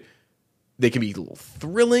 and they can be a little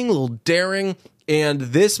thrilling, a little daring. And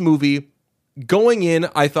this movie, going in,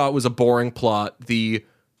 I thought was a boring plot. The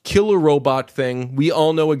killer robot thing, we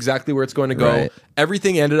all know exactly where it's going to go. Right.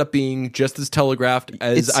 Everything ended up being just as telegraphed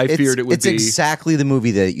as I feared it would be. It's exactly the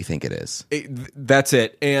movie that you think it is. That's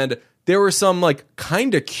it. And there were some like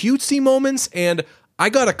kind of cutesy moments, and I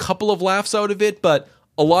got a couple of laughs out of it, but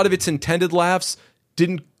a lot of its intended laughs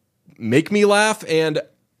didn't make me laugh. And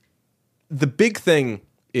the big thing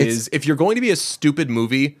is, if you're going to be a stupid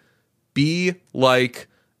movie, be like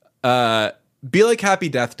Happy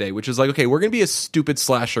Death Day, which is like, okay, we're going to be a stupid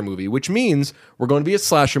slasher movie, which means we're going to be a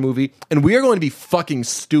slasher movie, and we are going to be fucking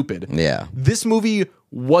stupid. Yeah. This movie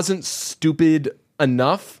wasn't stupid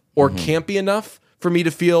enough or campy enough for me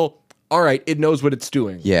to feel, all right, it knows what it's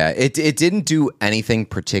doing. Yeah, it didn't do anything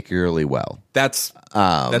particularly well. That's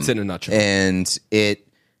it in a nutshell. And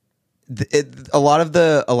a lot of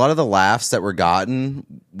the laughs that were gotten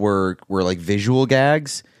were like visual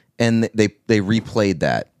gags, and they replayed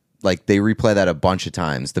that. Like they replay that a bunch of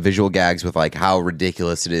times. The visual gags with like how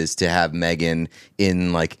ridiculous it is to have Megan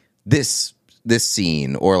in like this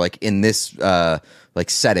scene or like in this like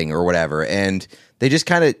setting or whatever, and they just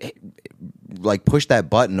kind of like push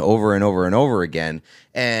that button over and over and over again.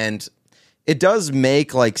 And it does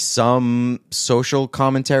make like some social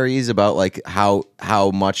commentaries about like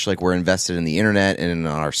how much like we're invested in the internet and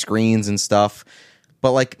on our screens and stuff,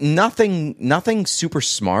 but like nothing super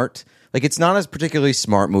smart. Like, it's not a particularly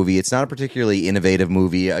smart movie. It's not a particularly innovative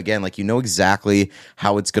movie. Again, like, you know exactly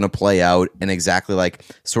how it's going to play out and exactly, like,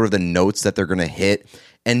 sort of the notes that they're going to hit.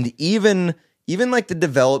 And even like, the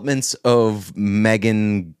developments of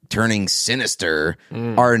Megan turning sinister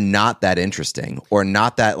are not that interesting or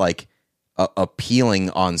not that, like, appealing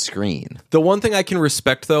on screen. The one thing I can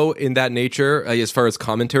respect, though, in that nature, as far as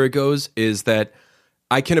commentary goes, is that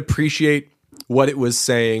I can appreciate what it was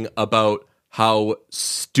saying about how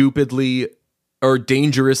stupidly or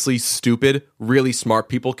dangerously stupid really smart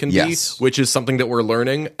people can be, which is something that we're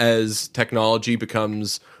learning as technology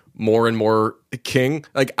becomes more and more king.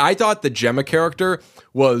 Like, I thought the Gemma character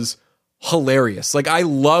was hilarious. Like, I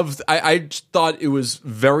thought it was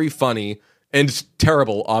very funny and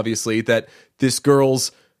terrible, obviously, that this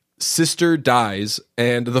girl's sister dies,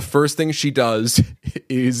 and the first thing she does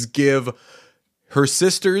is give her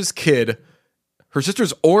sister's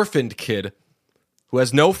orphaned kid, who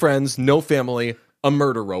has no friends, no family, a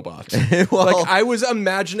murder robot. Well, like, I was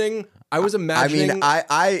imagining. I mean,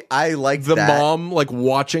 I like the that. mom like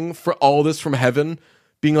watching for all this from heaven,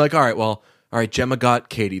 being like, all right, Gemma got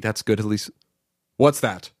Katie. That's good. At least What's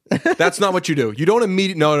that? That's not what you do. You don't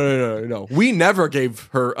immediately. No. We never gave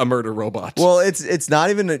her a murder robot. Well, it's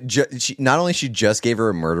not even. Not only she just gave her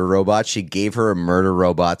a murder robot, she gave her a murder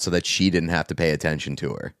robot so that she didn't have to pay attention to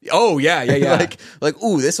her. Oh yeah.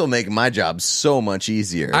 Ooh, this will make my job so much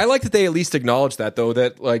easier. I like that they at least acknowledge that, though,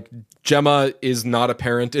 that like Gemma is not a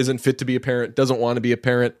parent, isn't fit to be a parent, doesn't want to be a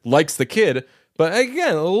parent, likes the kid. But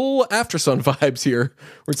again, a little After Sun vibes here,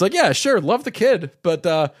 where it's like, yeah, sure, love the kid,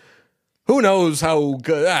 but who knows how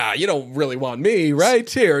good? You don't really want me, right?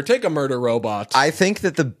 Here, take a murder robot. I think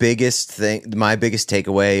that my biggest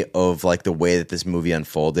takeaway of like the way that this movie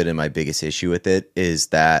unfolded, and my biggest issue with it is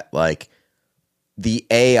that like the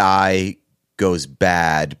AI goes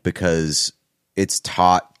bad because it's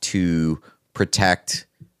taught to protect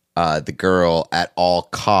the girl at all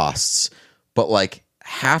costs, but like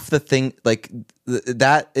half the thing, like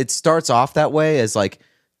that, it starts off that way as like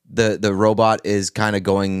the robot is kind of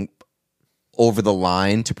going over the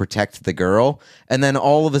line to protect the girl, and then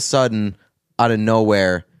all of a sudden, out of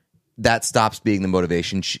nowhere, that stops being the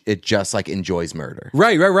motivation. It just like enjoys murder.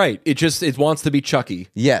 Right. It wants to be Chucky.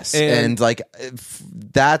 Yes, and like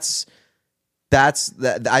that's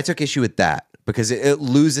I took issue with that because it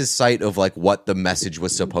loses sight of like what the message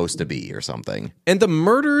was supposed to be or something. And the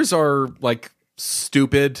murders are like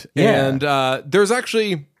stupid. Yeah. And there's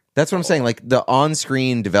actually. That's what I'm saying. Like the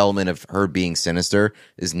on-screen development of her being sinister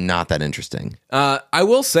is not that interesting. I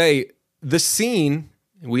will say the scene.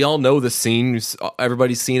 We all know the scene.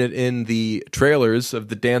 Everybody's seen it in the trailers of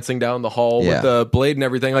the dancing down the hall with the blade and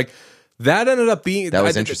everything. Like that ended up being that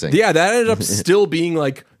was interesting. Yeah, that ended up still being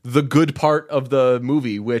like the good part of the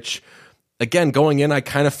movie. Which, again, going in, I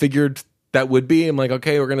kind of figured that would be. I'm like,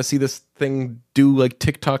 okay, we're gonna see this thing do like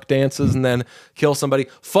TikTok dances and then kill somebody.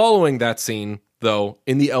 Following that scene, though,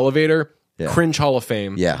 in the elevator, cringe Hall of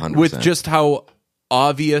Fame. Yeah, 100%. With just how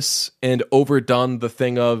obvious and overdone the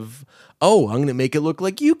thing of, oh, I'm going to make it look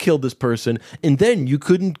like you killed this person, and then you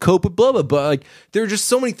couldn't cope with blah, blah, blah. Like, there are just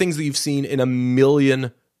so many things that you've seen in a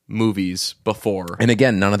million movies before. And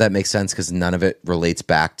again, none of that makes sense because none of it relates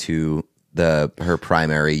back to her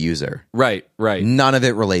primary user. Right. None of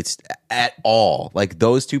it relates at all. Like,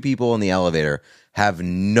 those two people in the elevator have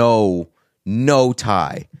no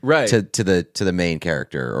tie to the main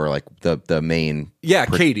character or like the main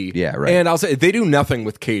Katie. Yeah, right. And I'll say they do nothing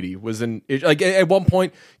with Katie. Like at one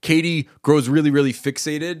point Katie grows really, really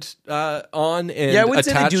fixated on and I wouldn't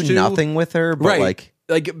say they do nothing with her, but like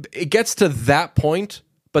it gets to that point,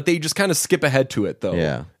 but they just kind of skip ahead to it though.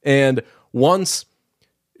 Yeah. And once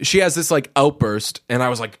she has this like outburst, and I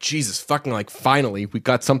was like, Jesus fucking, like, finally we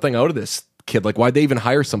got something out of this kid. Like, why'd they even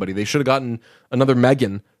hire somebody? They should have gotten another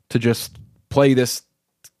Megan to just play this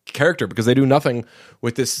character because they do nothing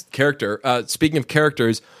with this character. Speaking of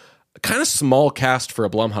characters, kind of small cast for a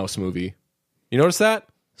Blumhouse movie. You notice that?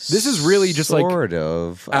 This is really just sort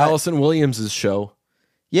of Allison Williams' show.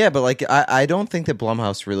 Yeah, but like I don't think that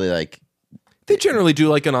Blumhouse really like. They generally do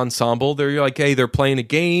like an ensemble. They're like, hey, they're playing a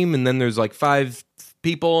game, and then there's like 5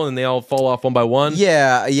 people, and they all fall off one by one.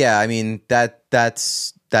 Yeah. I mean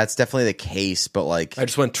that's definitely the case, but like I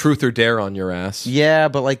just went truth or dare on your ass. Yeah,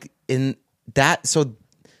 but like in that, so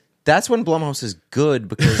that's when Blumhouse is good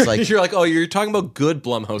because like you're like, oh, you're talking about good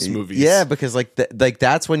Blumhouse movies. Yeah, because like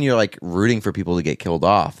that's when you're like rooting for people to get killed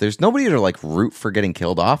off. There's nobody to like root for getting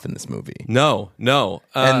killed off in this movie. No.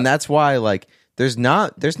 And that's why like there's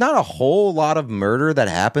not a whole lot of murder that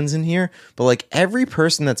happens in here, but like every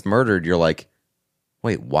person that's murdered, you're like,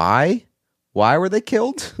 wait, why were they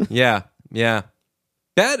killed? Yeah.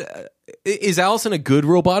 That is Allison a good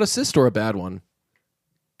roboticist or a bad one?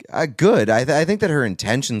 Good. I think that her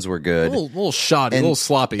intentions were good. A little shoddy, a little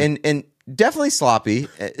sloppy, and definitely sloppy.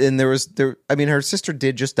 And I mean, her sister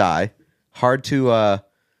did just die. Hard to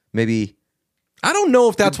maybe. I don't know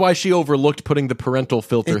if that's why she overlooked putting the parental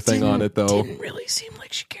filter thing on it, though. Didn't really seem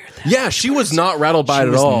like she cared that. Yeah, she was not rattled by it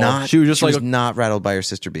at all. She was just like not rattled by her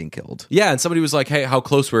sister being killed. Yeah, and somebody was like, "Hey, how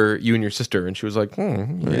close were you and your sister?" And she was like, I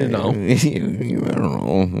don't know.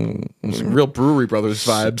 Some real Brewery Brothers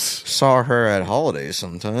vibes. Saw her at holidays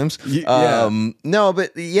sometimes. Yeah. No,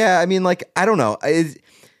 but yeah, I mean, like, I don't know.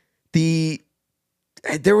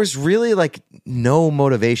 There was really like no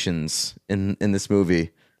motivations in this movie.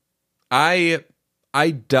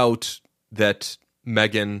 I doubt that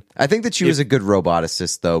Megan. I think that she was a good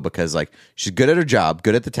roboticist, though, because like she's good at her job,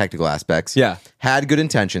 good at the technical aspects. Yeah, had good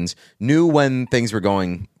intentions, knew when things were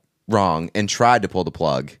going wrong, and tried to pull the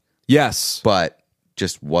plug. Yes, but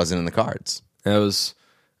just wasn't in the cards.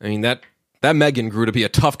 That Megan grew to be a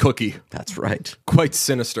tough cookie. That's right. Quite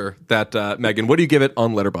sinister. That Megan. What do you give it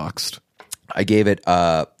on Letterboxd? I gave it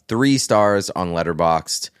 3 stars on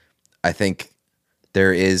Letterboxd. I think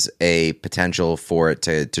there is a potential for it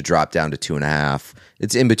to drop down to 2.5.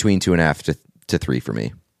 It's in between 2.5 to 3 for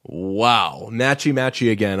me. Wow.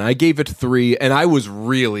 Matchy again. I gave it 3, and I was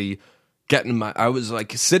really I was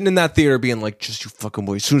like sitting in that theater being like, just you fucking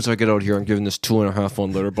boy, as soon as I get out here, I'm giving this 2.5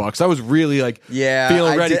 on Letterboxd. I was really like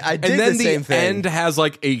feeling ready. I did and then the same thing. end has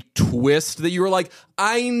like a twist that you were like,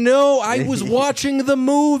 I know, I was watching the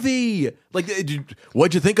movie. Like,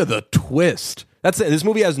 what'd you think of the twist? That's it. This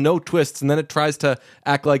movie has no twists, and then it tries to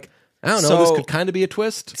act like, I don't know, this could kind of be a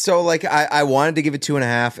twist. So, like, I wanted to give it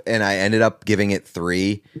 2.5, and I ended up giving it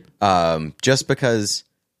 3, just because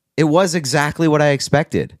it was exactly what I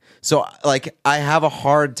expected. So, like, I have a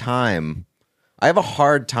hard time,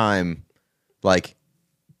 like,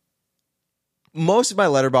 most of my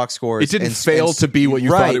Letterboxd scores... It didn't fail to be what you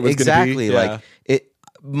thought it was going to be. Yeah. Like,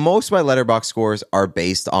 most of my Letterboxd scores are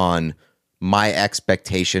based on my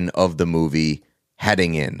expectation of the movie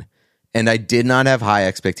heading in. And I did not have high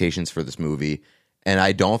expectations for this movie. And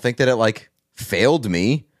I don't think that it, like, failed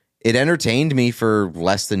me. It entertained me for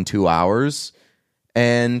less than 2 hours.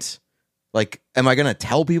 And, like, am I going to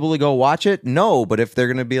tell people to go watch it? No. But if they're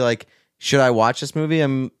going to be like, should I watch this movie?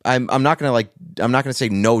 I'm not going to say,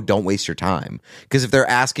 no, don't waste your time. Because if they're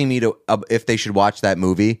asking me to, if they should watch that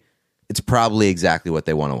movie, it's probably exactly what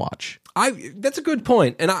they want to watch. That's a good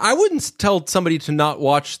point. And I wouldn't tell somebody to not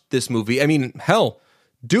watch this movie. I mean, hell,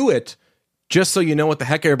 do it. Just so you know what the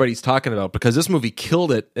heck everybody's talking about, because this movie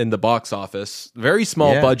killed it in the box office. Very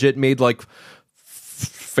small budget, made like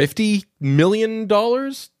 $50 million,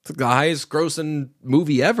 the highest grossing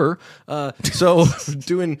movie ever. So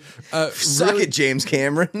doing Suck it, James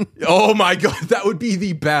Cameron. Oh my god, that would be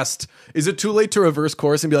the best. Is it too late to reverse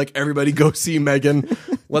course and be like, everybody go see Megan?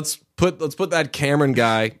 Let's put that Cameron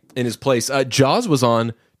guy in his place. Jaws was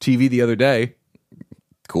on TV the other day.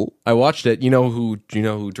 Cool. I watched it. You know who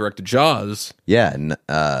directed Jaws? Yeah,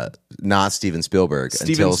 not Steven Spielberg.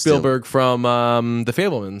 Steven Spielberg from The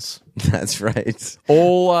Fabelmans. That's right.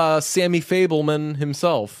 Old Sammy Fableman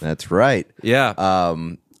himself. That's right. Yeah.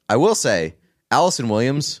 I will say, Allison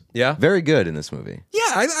Williams. Yeah. Very good in this movie. Yeah.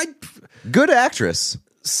 I good actress.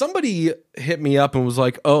 Somebody hit me up and was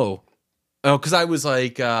like, oh, because I was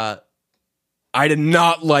like, I did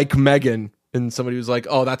not like Megan. And somebody was like,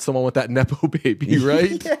 "Oh, that's the one with that nepo baby,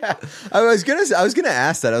 right?" Yeah, I was gonna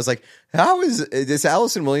ask that. I was like, "How does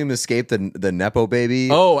Allison Williams escape the nepo baby?"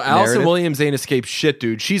 Oh, Allison narrative? Williams ain't escaped shit,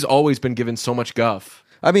 dude. She's always been given so much guff.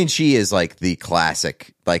 I mean, she is like the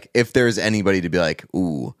classic. Like, if there's anybody to be like,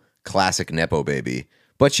 "Ooh, classic nepo baby,"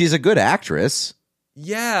 but she's a good actress.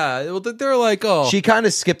 Yeah, well, they're like, "Oh, she kind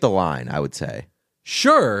of skipped the line," I would say.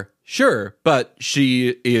 Sure, but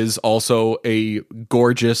she is also a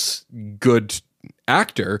gorgeous, good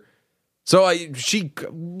actor. So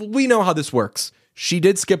we know how this works. She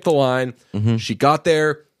did skip the line. Mm-hmm. She got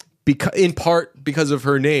there in part because of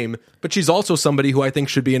her name, but she's also somebody who I think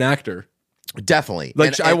should be an actor. Definitely.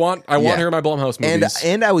 Like, I want her in my Blumhouse movies.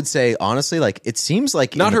 And I would say, honestly, like, it seems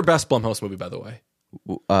like not her best Blumhouse movie, by the way.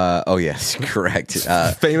 Oh yes, correct.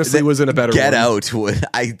 Famously was in a better Get one. Out.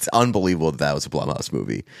 It's unbelievable that was a Blumhouse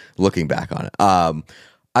movie. Looking back on it,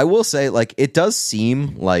 I will say, like, it does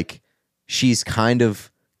seem like she's kind of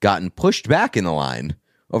gotten pushed back in the line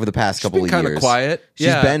over the past couple of years. Kind of quiet.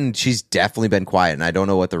 She's definitely been quiet, and I don't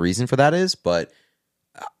know what the reason for that is, but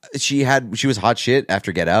she was hot shit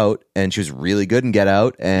after Get Out, and she was really good in Get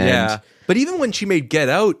Out. And yeah, but even when she made Get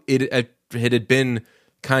Out, it had been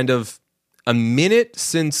kind of a minute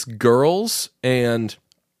since Girls, and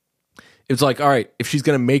it was like, all right, if she's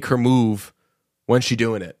gonna make her move, when's she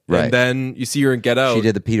doing it? Right. And then you see her in Get Out. She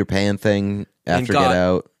did the Peter Pan thing after Get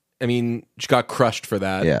Out. I mean, she got crushed for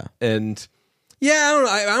that. Yeah. And yeah,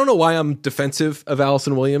 I don't know why I'm defensive of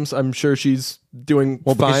Allison Williams. I'm sure she's doing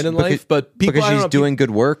fine in life, but people, because she's doing good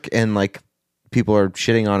work, and like, people are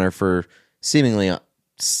shitting on her for seemingly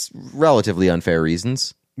relatively unfair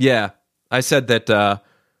reasons. Yeah, I said that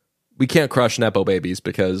we can't crush nepo babies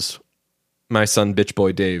because my son Bitch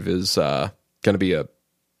Boy Dave is going to be a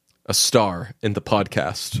star in the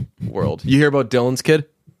podcast world. You hear about Dylan's kid?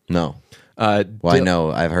 No. I know.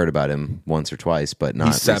 I've heard about him once or twice, but not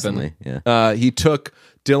recently. Yeah.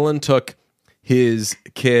 Dylan took his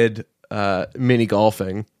kid mini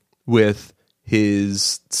golfing with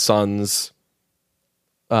his son's,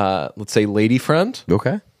 let's say, lady friend.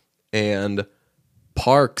 Okay. And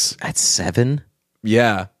Parks. At 7?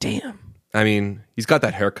 Yeah. Damn. I mean, he's got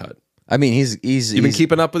that haircut. I mean, he's You've been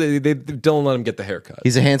keeping up with it. Dylan let him get the haircut.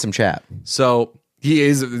 He's a handsome chap. So he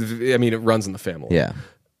is. I mean, it runs in the family. Yeah.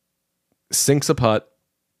 Sinks a putt.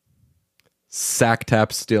 Sack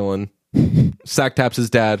taps Dylan. Sack taps his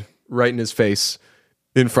dad right in his face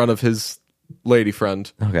in front of his lady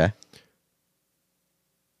friend. Okay.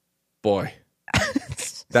 Boy,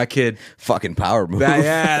 that kid. Fucking power move.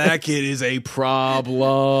 That kid is a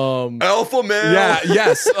problem. Alpha male. Yeah,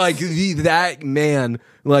 yes. Like that man,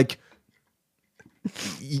 like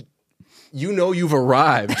you know you've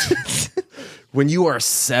arrived when you are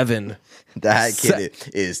 7. That kid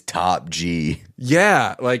is top G.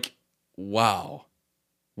 Yeah, like wow.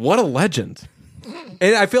 What a legend.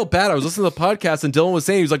 And I feel bad. I was listening to the podcast and Dylan was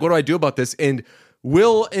saying, he was like, what do I do about this? And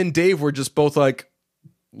Will and Dave were just both like,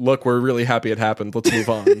 look, we're really happy it happened. Let's move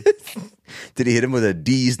on. Did he hit him with a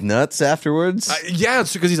D's nuts afterwards? Yeah,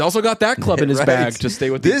 it's because he's also got that club in his Right. bag to stay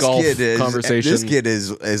with the golf conversation. This kid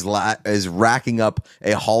is racking up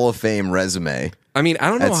a Hall of Fame resume. I mean, I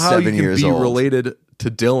don't know at how you 7 can years be old. related to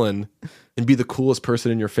Dylan and be the coolest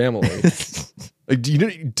person in your family. Like,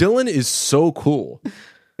 Dylan is so cool,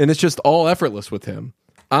 and it's just all effortless with him.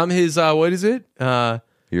 I'm his what is it?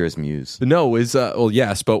 You're his muse. No, is well,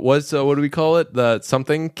 yes, but what's what do we call it? The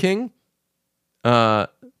something king? Like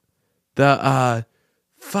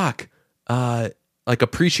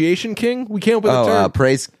appreciation king? We came up with a term.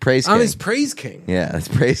 Praise king. I'm his praise king. Yeah, that's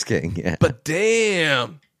praise king. Yeah. But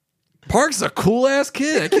damn, Park's a cool ass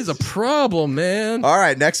kid. That kid's a problem, man. All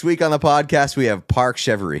right, next week on the podcast we have Park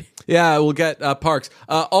Chevry. Yeah, we'll get Parks.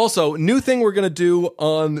 Also, new thing we're gonna do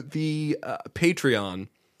on the Patreon.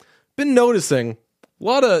 Been noticing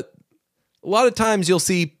a lot of times you'll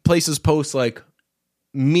see places post like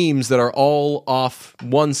memes that are all off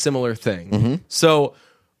one similar thing. Mm-hmm. So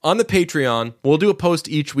on the Patreon, we'll do a post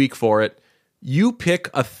each week for it. You pick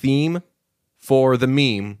a theme for the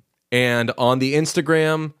meme, and on the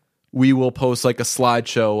Instagram, we will post like a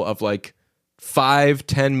slideshow of like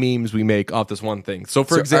 5-10 memes we make off this one thing. So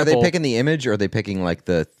for example, are they picking the image or are they picking like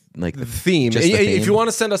the theme? just the theme? If you want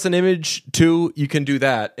to send us an image too, you can do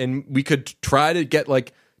that, and we could try to get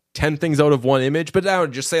like 10 things out of one image. But I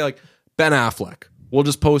would just say like Ben Affleck. We'll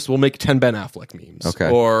make 10 Ben Affleck memes. Okay.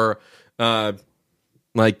 Or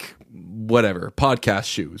like whatever, podcast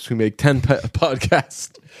shoes. We make 10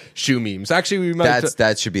 podcast shoe memes. Actually, we might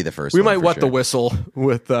that should be the first. we one might for wet sure. the whistle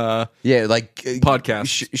with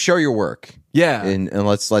podcast. Show your work. Yeah. and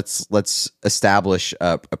let's establish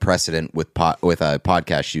a precedent with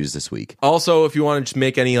podcast shoes this week. Also, if you want to just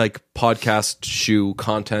make any like podcast shoe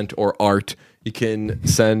content or art, you can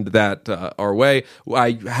send that our way.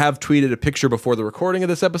 I have tweeted a picture before the recording of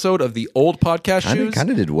this episode of the old podcast shoes.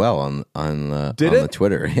 Kind of did well on the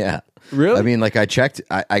Twitter. Yeah, Really? I mean, like I checked.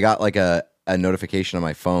 I got like a notification on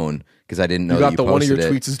my phone because I didn't know You that got you the one of your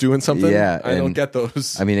posted it. tweets is doing something? Yeah, I don't and- get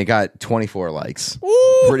those. I mean, it got 24 likes. Woo!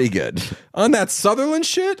 Pretty good. On that Sutherland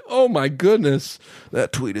shit? Oh my goodness.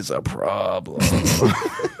 That tweet is a problem.